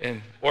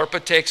 And Orpah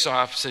takes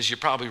off, says, you're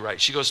probably right.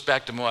 She goes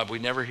back to Moab. We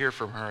never hear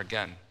from her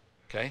again.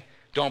 Okay?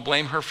 Don't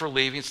blame her for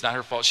leaving. It's not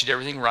her fault. She did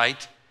everything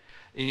right.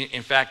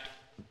 In fact,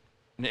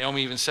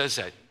 Naomi even says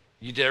that.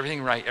 You did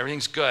everything right.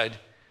 Everything's good.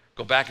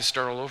 Go back and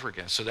start all over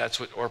again. So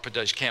that's what Orpah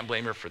does. You can't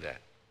blame her for that.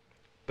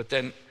 But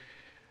then,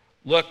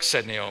 look,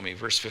 said Naomi,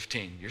 verse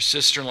 15, your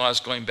sister-in-law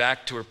is going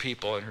back to her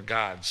people and her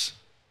gods.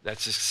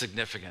 That's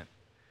significant.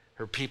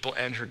 Her people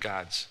and her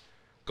gods.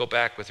 Go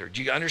back with her.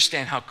 Do you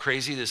understand how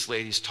crazy this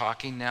lady's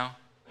talking now?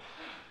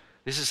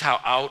 This is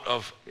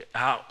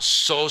how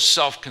so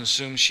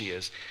self-consumed she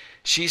is.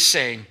 She's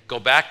saying, go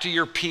back to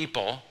your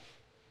people,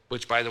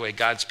 which, by the way,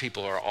 God's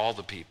people are all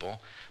the people,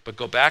 but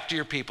go back to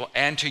your people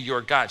and to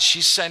your God.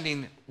 She's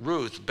sending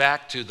Ruth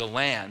back to the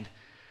land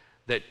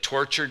that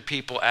tortured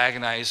people,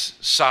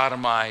 agonized,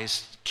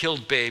 sodomized,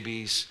 killed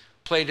babies,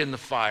 played in the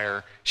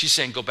fire. She's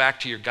saying, go back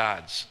to your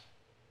gods.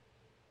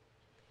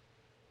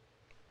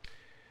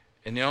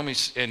 And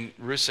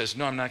Ruth says,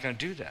 no, I'm not going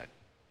to do that.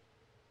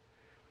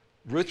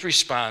 Ruth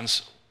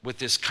responds with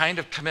this kind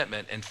of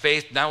commitment and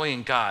faith, not only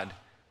in God,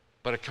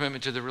 but a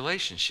commitment to the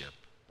relationship.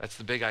 That's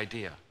the big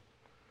idea.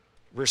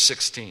 Verse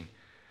 16,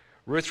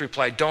 Ruth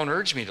replied, don't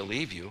urge me to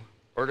leave you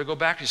or to go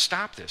back to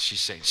stop this. She's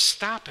saying,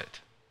 stop it.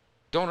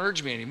 Don't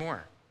urge me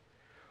anymore.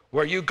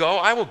 Where you go,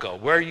 I will go.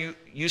 Where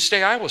you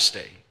stay, I will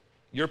stay.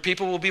 Your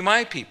people will be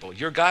my people.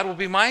 Your God will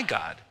be my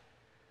God.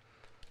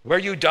 Where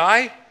you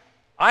die,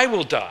 I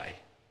will die.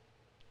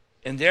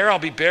 And there I'll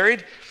be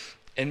buried,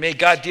 and may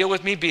God deal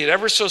with me, be it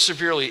ever so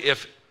severely,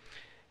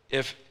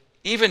 if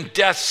even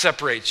death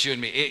separates you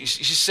and me.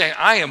 She's saying,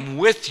 I am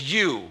with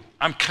you.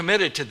 I'm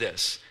committed to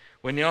this.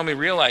 When Naomi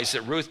realized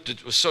that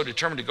Ruth was so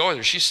determined to go with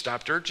her, she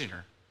stopped urging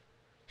her.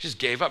 She just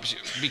gave up.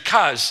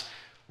 Because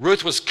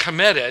Ruth was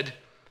committed,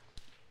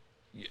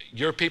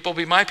 your people will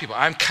be my people.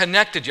 I'm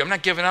connected to you. I'm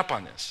not giving up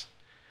on this.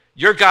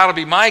 Your God will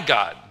be my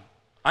God.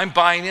 I'm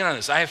buying in on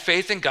this. I have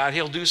faith in God.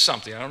 He'll do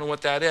something. I don't know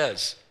what that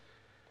is.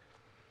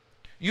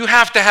 You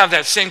have to have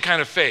that same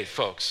kind of faith,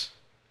 folks,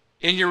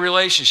 in your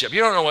relationship.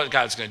 You don't know what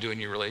God's going to do in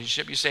your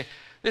relationship. You say,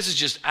 this is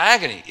just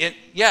agony.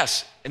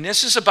 Yes, and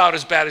this is about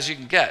as bad as you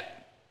can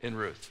get in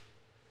Ruth.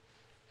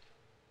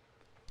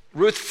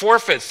 Ruth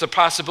forfeits the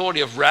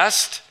possibility of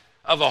rest,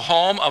 of a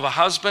home, of a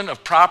husband,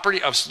 of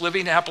property, of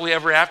living happily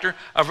ever after,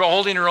 of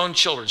holding her own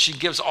children. She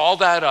gives all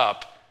that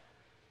up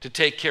to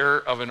take care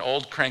of an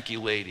old cranky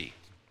lady.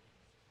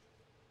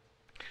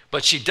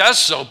 But she does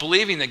so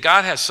believing that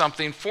God has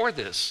something for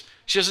this.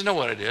 She doesn't know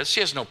what it is. She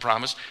has no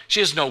promise.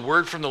 She has no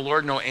word from the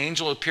Lord. No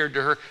angel appeared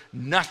to her.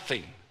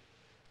 Nothing.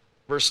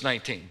 Verse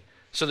 19.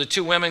 So the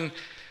two women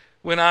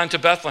went on to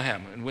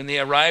Bethlehem. And when they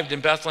arrived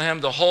in Bethlehem,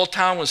 the whole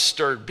town was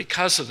stirred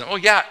because of them. Oh,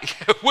 yeah,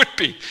 it would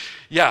be.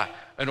 Yeah,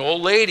 an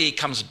old lady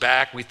comes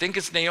back. We think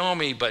it's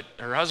Naomi, but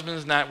her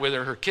husband's not with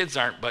her. Her kids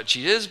aren't, but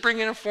she is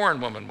bringing a foreign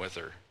woman with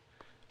her.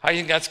 How do you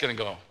think that's going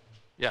to go?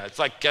 Yeah, it's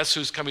like, guess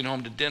who's coming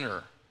home to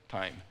dinner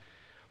time?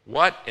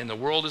 What in the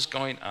world is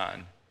going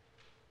on?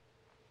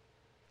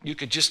 You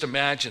could just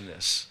imagine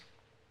this.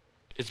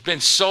 It's been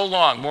so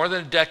long, more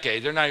than a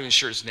decade, they're not even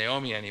sure it's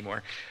Naomi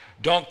anymore.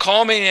 Don't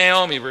call me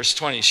Naomi, verse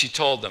 20, she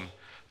told them.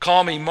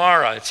 Call me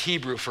Mara, it's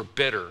Hebrew for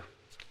bitter,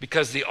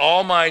 because the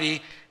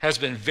Almighty has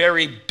been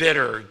very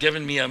bitter,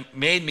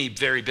 made me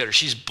very bitter.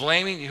 She's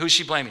blaming, who's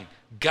she blaming?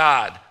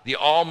 God, the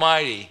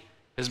Almighty,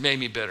 has made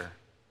me bitter.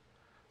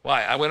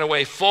 Why? I went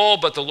away full,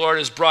 but the Lord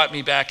has brought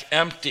me back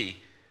empty.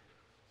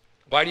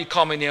 Why do you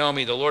call me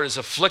Naomi? The Lord has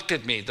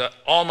afflicted me. The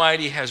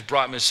Almighty has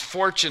brought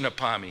misfortune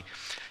upon me.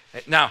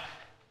 Now,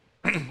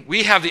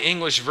 we have the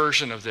English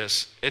version of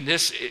this, and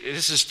this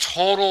is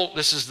total.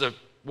 This is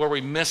where we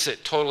miss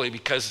it totally,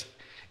 because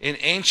in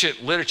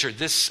ancient literature,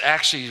 this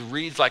actually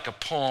reads like a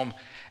poem,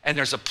 and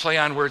there's a play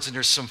on words, and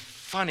there's some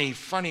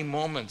funny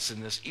moments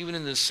in this, even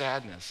in this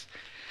sadness.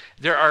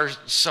 There are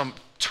some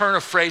turn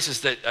of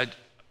phrases that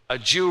a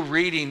Jew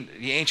reading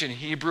the ancient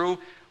Hebrew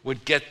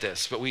would get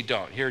this, but we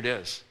don't. Here it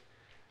is.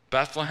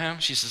 Bethlehem,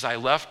 she says, I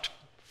left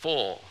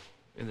full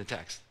in the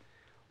text.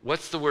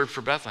 What's the word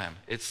for Bethlehem?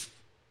 It's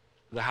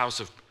the house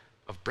of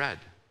bread.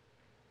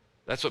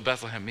 That's what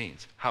Bethlehem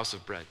means, house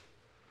of bread.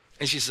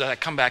 And she says, I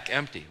come back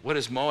empty. What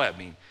does Moab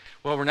mean?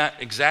 Well, we're not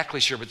exactly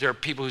sure, but there are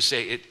people who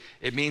say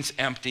it means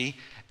empty,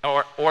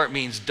 or it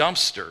means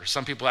dumpster.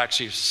 Some people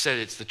actually said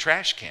it's the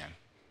trash can.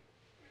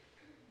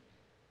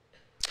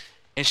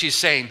 And she's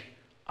saying,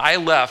 I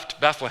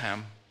left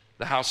Bethlehem,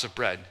 the house of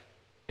bread,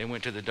 and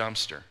went to the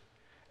dumpster.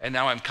 And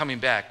now I'm coming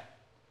back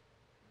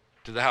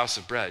to the house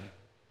of bread,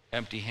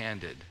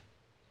 empty-handed.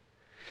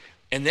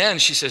 And then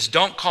she says,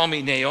 don't call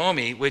me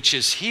Naomi, which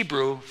is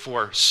Hebrew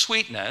for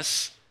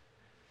sweetness.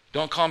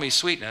 Don't call me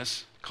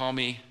sweetness, call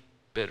me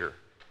bitter.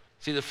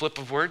 See the flip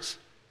of words?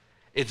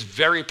 It's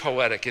very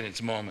poetic in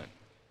its moment.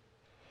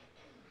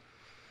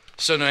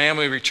 So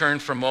Naomi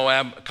returned from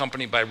Moab,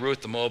 accompanied by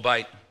Ruth the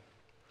Moabite,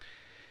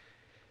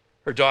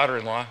 her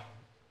daughter-in-law,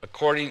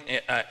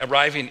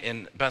 arriving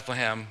in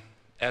Bethlehem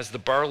as the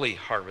barley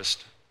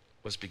harvest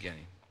was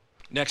beginning.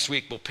 Next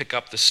week, we'll pick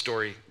up the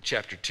story,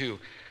 chapter 2,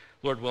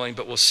 Lord willing,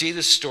 but we'll see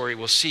this story.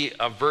 We'll see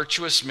a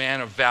virtuous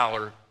man of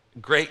valor,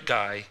 great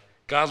guy,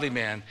 godly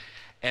man,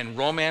 and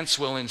romance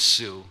will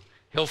ensue.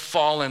 He'll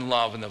fall in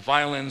love, and the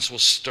violins will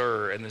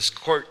stir, and this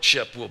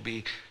courtship will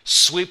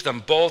sweep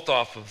them both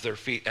off of their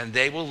feet, and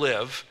they will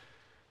live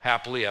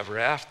happily ever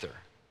after.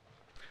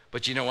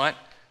 But you know what?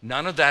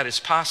 None of that is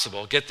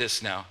possible. Get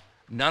this now.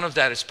 None of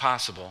that is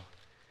possible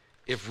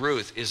if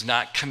Ruth is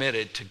not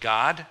committed to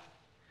God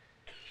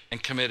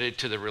and committed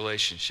to the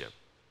relationship.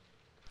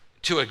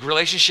 To a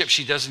relationship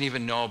she doesn't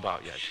even know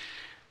about yet.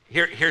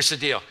 Here's the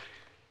deal.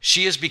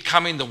 She is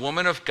becoming the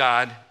woman of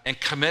God and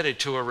committed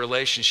to a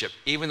relationship,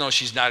 even though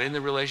she's not in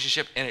the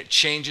relationship, and it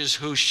changes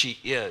who she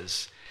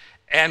is.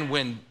 And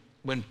when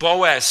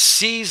Boaz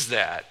sees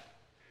that,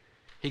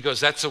 he goes,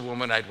 that's a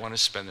woman I'd want to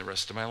spend the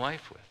rest of my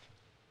life with.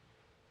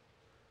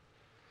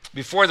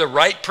 Before the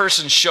right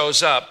person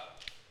shows up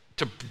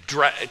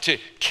to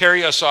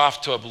carry us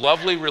off to a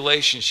lovely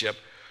relationship,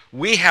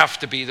 we have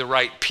to be the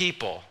right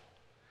people.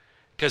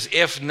 Because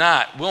if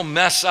not, we'll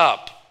mess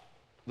up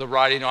the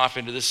riding off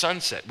into the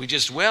sunset. We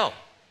just will.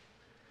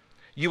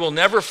 You will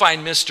never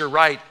find Mr.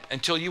 Right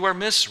until you are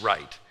Miss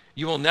Right.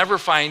 You will never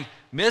find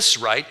Miss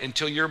Right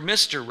until you're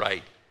Mr.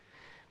 Right.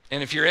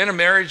 And if you're in a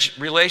marriage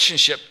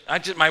relationship,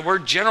 my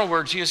general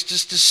word to you is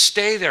just to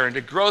stay there and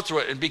to grow through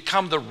it and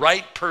become the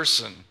right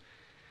person.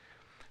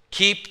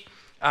 Keep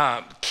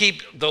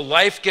the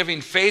life-giving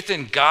faith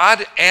in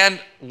God and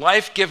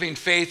life-giving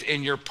faith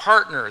in your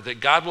partner, that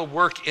God will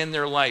work in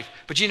their life.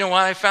 But you know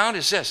what I found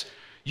is this.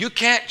 You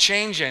can't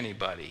change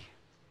anybody.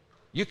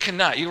 You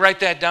cannot. You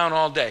write that down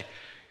all day.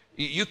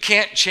 You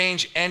can't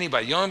change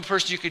anybody. The only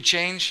person you could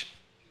change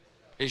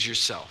is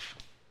yourself.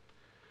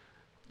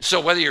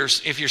 So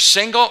if you're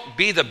single,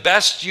 be the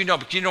best you know.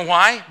 But you know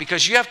why?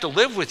 Because you have to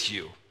live with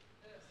you.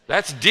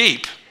 That's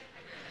deep,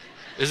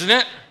 isn't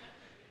it?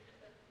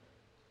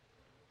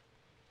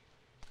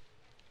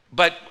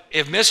 But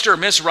if Mr. or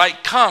Miss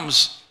Right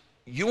comes,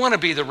 you want to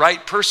be the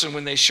right person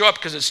when they show up,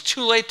 because it's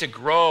too late to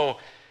grow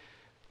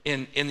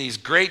in these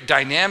great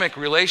dynamic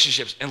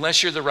relationships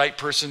unless you're the right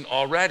person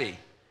already.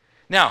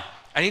 Now,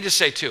 I need to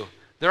say too,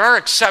 there are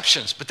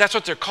exceptions, but that's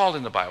what they're called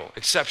in the Bible,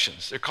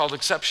 exceptions. They're called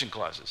exception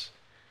clauses.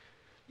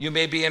 You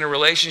may be in a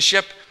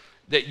relationship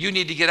that you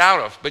need to get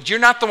out of, but you're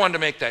not the one to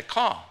make that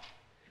call.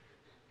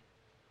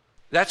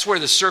 That's where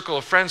the circle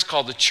of friends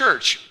called the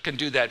church can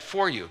do that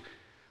for you.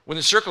 When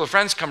the circle of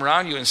friends come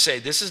around you and say,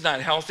 this is not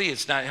healthy,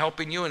 it's not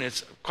helping you, and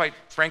it's quite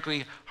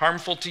frankly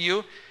harmful to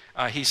you,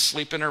 he's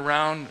sleeping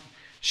around,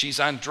 she's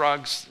on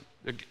drugs,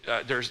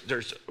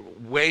 there's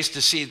ways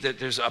to see that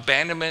there's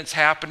abandonments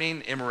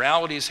happening,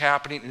 immorality is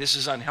happening, and this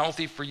is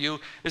unhealthy for you,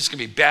 this is going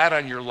to be bad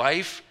on your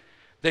life,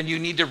 then you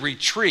need to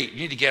retreat. You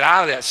need to get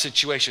out of that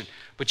situation.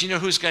 But you know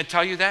who's going to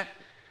tell you that?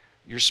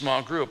 Your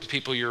small group, the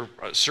people you're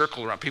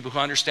circle around, people who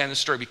understand the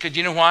story. Because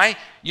you know why?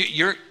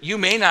 You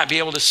may not be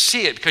able to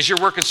see it because you're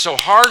working so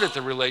hard at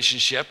the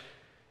relationship,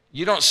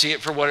 you don't see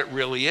it for what it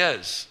really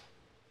is.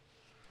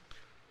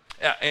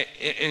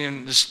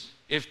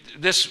 If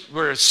this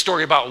were a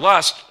story about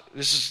lust,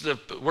 this is the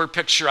word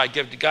picture I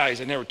give to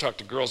guys. I never talk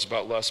to girls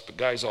about lust, but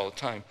guys all the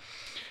time.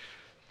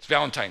 It's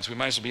Valentine's. We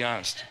might as well be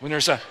honest. When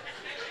there's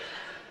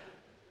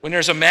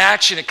a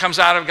match and it comes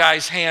out of a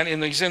guy's hand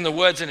and he's in the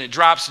woods and it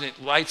drops and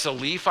it lights a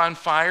leaf on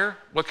fire,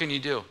 what can you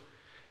do?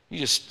 You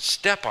just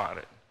step on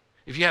it.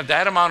 If you have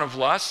that amount of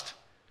lust,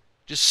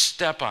 just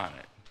step on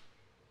it.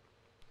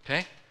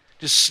 Okay?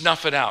 Just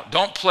snuff it out.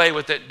 Don't play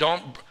with it.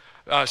 Don't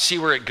see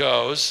where it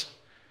goes.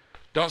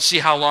 Don't see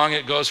how long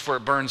it goes before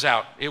it burns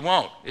out. It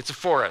won't. It's a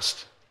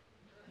forest.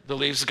 The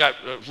leaves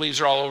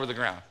are all over the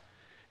ground.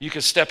 You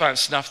can step on and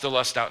snuff the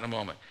lust out in a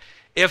moment.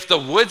 If the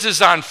woods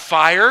is on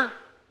fire,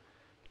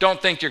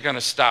 don't think you're going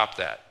to stop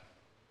that.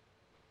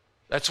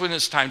 That's when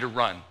it's time to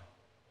run.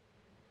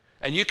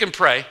 And you can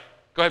pray.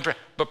 Go ahead and pray.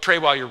 But pray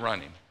while you're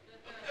running.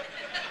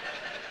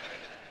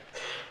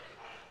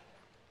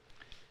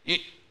 You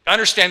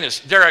understand this.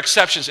 There are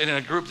exceptions. And in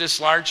a group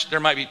this large, there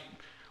might be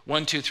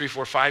 1, 2, 3,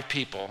 4, 5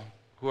 people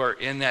who are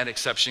in that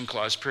exception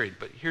clause period.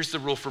 But here's the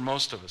rule for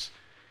most of us.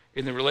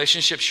 In the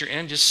relationships you're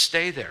in, just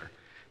stay there.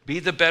 Be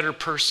the better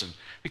person.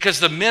 Because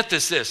the myth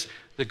is this: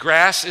 the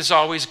grass is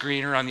always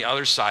greener on the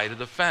other side of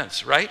the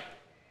fence, right?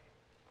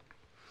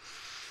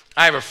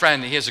 I have a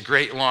friend, he has a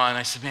great lawn.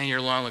 I said, man,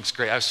 your lawn looks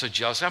great. I was so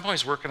jealous. I'm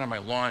always working on my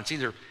lawn. It's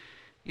either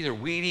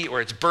weedy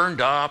or it's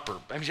burned up, or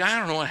I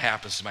don't know what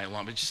happens to my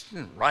lawn, but it just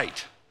isn't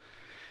right.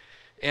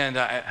 And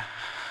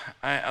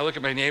I look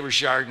at my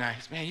neighbor's yard and I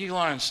say, man, your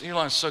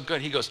lawn's so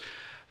good. He goes,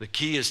 the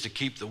key is to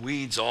keep the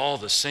weeds all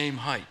the same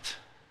height.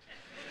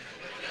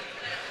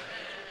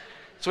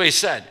 That's what he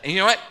said. And you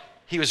know what?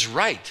 He was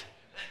right.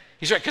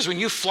 He's right, because when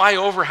you fly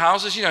over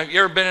houses, you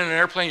ever been in an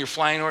airplane, you're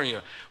flying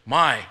over,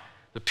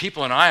 the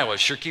people in Iowa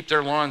sure keep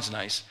their lawns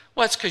nice.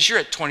 Well, it's because you're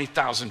at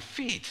 20,000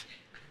 feet.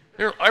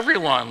 Every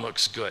lawn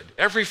looks good.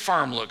 Every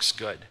farm looks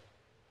good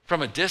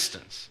from a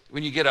distance.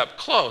 When you get up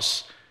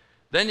close,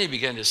 then you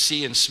begin to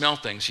see and smell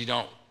things you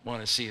don't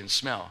want to see and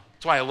smell.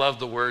 That's why I love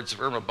the words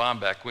of Irma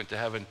Bombeck, went to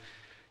heaven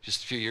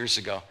just a few years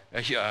ago,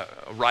 a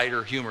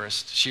writer,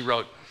 humorist. She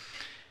wrote,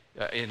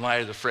 in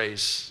light of the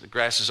phrase, the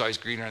grass is always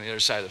greener on the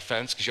other side of the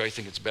fence because you always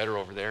think it's better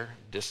over there,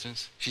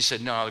 distance. She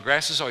said, no, the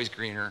grass is always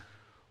greener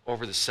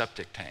over the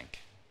septic tank.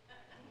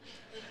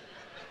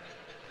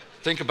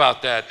 Think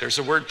about that. There's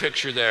a word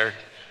picture there.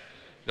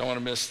 Don't want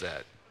to miss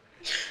that.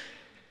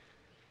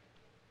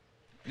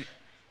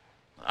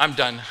 I'm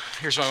done.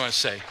 Here's what I want to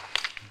say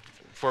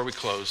before we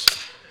close.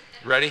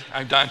 Ready?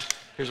 I'm done.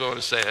 Here's what I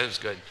want to say. That was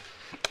good.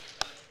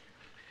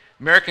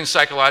 American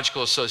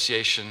Psychological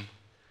Association,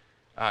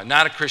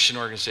 not a Christian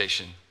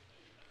organization,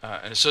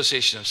 an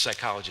association of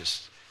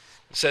psychologists,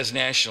 says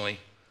nationally,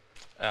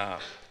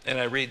 and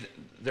I read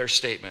their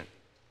statement: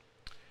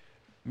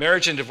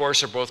 marriage and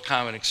divorce are both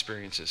common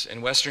experiences.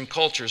 In Western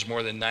cultures,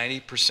 more than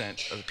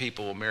 90% of the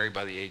people will marry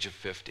by the age of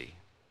 50.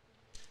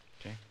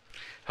 Okay?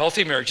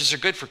 Healthy marriages are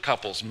good for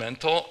couples'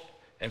 mental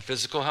and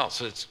physical health,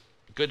 so it's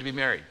good to be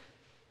married.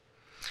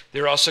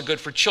 They're also good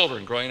for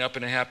children growing up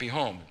in a happy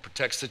home. It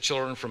protects the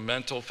children from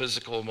mental,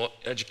 physical,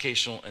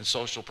 educational, and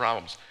social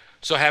problems.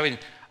 So having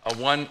a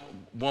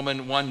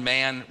one-woman,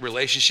 one-man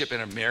relationship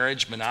in a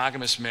marriage,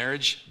 monogamous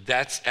marriage,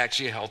 that's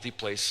actually a healthy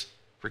place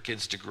for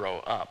kids to grow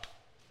up.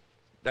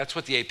 That's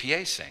what the APA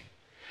is saying.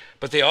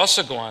 But they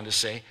also go on to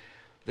say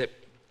that,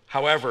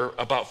 however,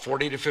 about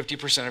 40 to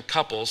 50% of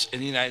couples in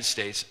the United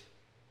States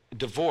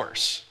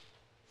divorce.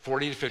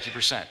 40 to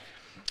 50%.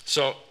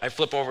 So I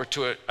flip over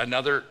to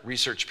another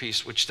research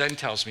piece, which then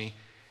tells me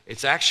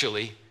it's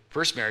actually,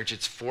 first marriage,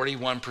 it's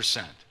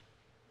 41%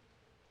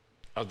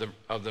 of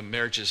the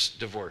marriages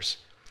divorce.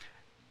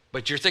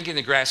 But you're thinking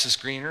the grass is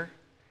greener?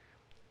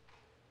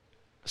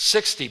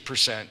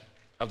 60%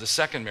 of the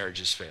second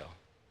marriages fail.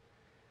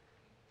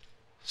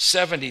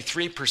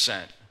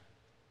 73%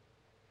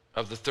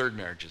 of the third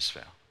marriages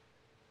fail.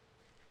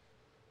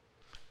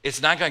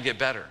 It's not going to get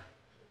better.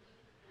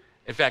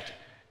 In fact,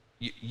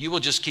 you will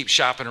just keep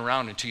shopping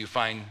around until you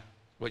find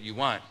what you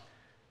want.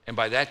 And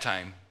by that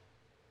time,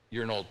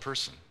 you're an old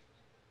person.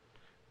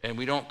 And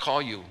we don't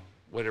call you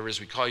whatever it is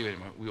we call you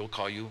anymore. We will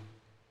call you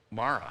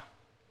Mara,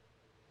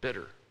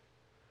 bitter.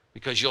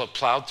 Because you'll have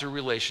plowed through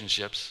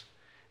relationships.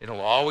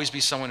 It'll always be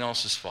someone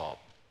else's fault.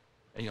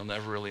 And you'll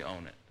never really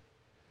own it.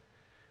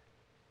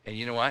 And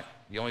you know what?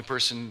 The only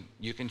person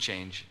you can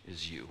change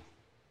is you.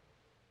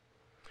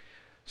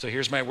 So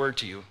here's my word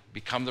to you.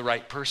 Become the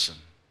right person.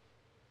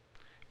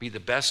 Be the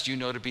best you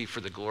know to be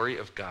for the glory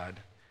of God.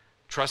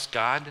 Trust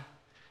God,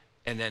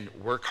 and then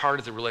work hard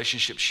at the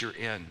relationships you're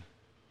in.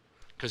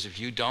 Because if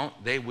you don't,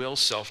 they will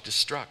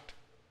self-destruct.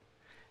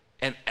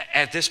 And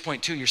at this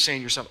point, too, you're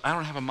saying to yourself, I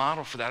don't have a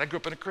model for that. I grew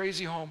up in a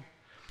crazy home.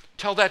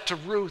 Tell that to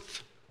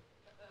Ruth.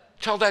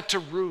 Tell that to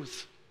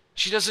Ruth.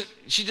 She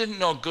didn't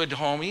know a good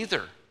home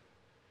either.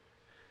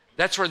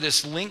 That's where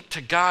this link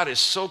to God is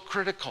so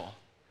critical.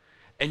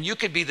 And you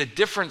could be the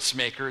difference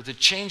maker, the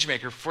change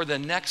maker for the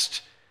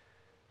next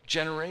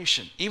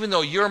generation. Even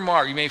though you're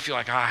marred, you may feel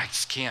like, I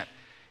just can't.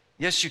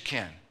 Yes, you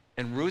can.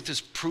 And Ruth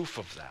is proof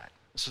of that.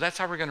 So that's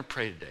how we're going to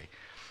pray today.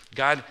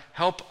 God,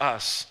 help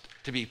us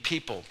to be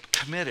people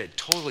committed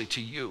totally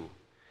to you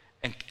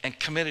and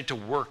committed to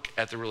work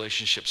at the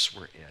relationships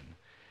we're in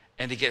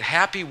and to get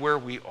happy where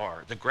we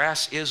are. The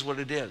grass is what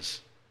it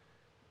is.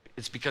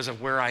 It's because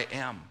of where I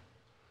am.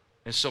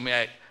 And so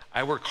may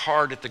I work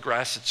hard at the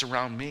grass that's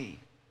around me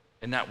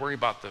and not worry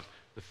about the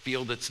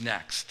field that's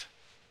next.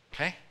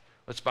 Okay?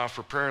 Let's bow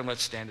for prayer and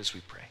let's stand as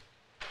we pray.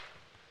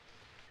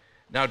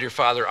 Now, dear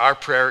Father, our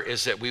prayer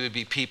is that we would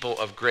be people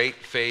of great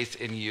faith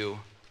in you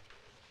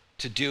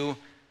to do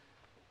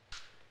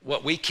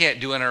what we can't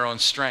do in our own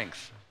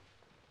strength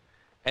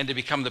and to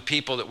become the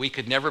people that we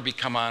could never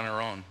become on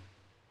our own.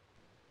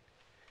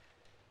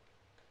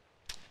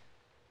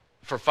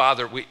 For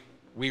Father,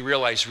 we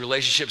realize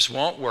relationships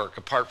won't work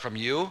apart from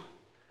you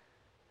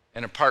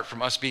and apart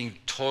from us being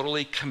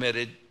totally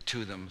committed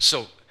to them.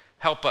 So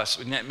help us.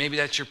 Maybe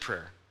that's your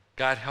prayer.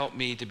 God, help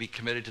me to be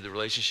committed to the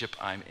relationship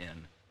I'm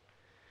in.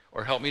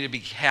 Or help me to be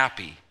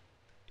happy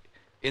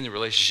in the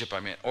relationship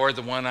I'm in. Or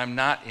the one I'm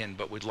not in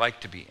but would like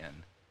to be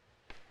in.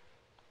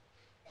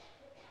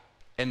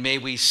 And may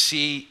we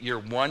see your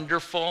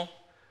wonderful,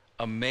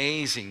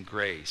 amazing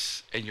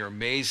grace and your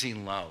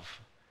amazing love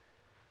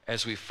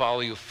as we follow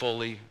you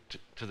fully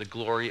to the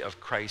glory of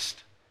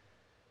Christ,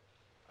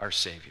 our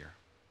Savior.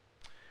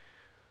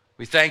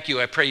 We thank you.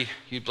 I pray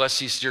you bless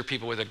these dear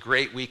people with a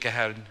great week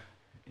ahead.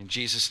 In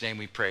Jesus' name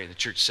we pray. The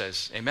church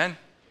says, amen.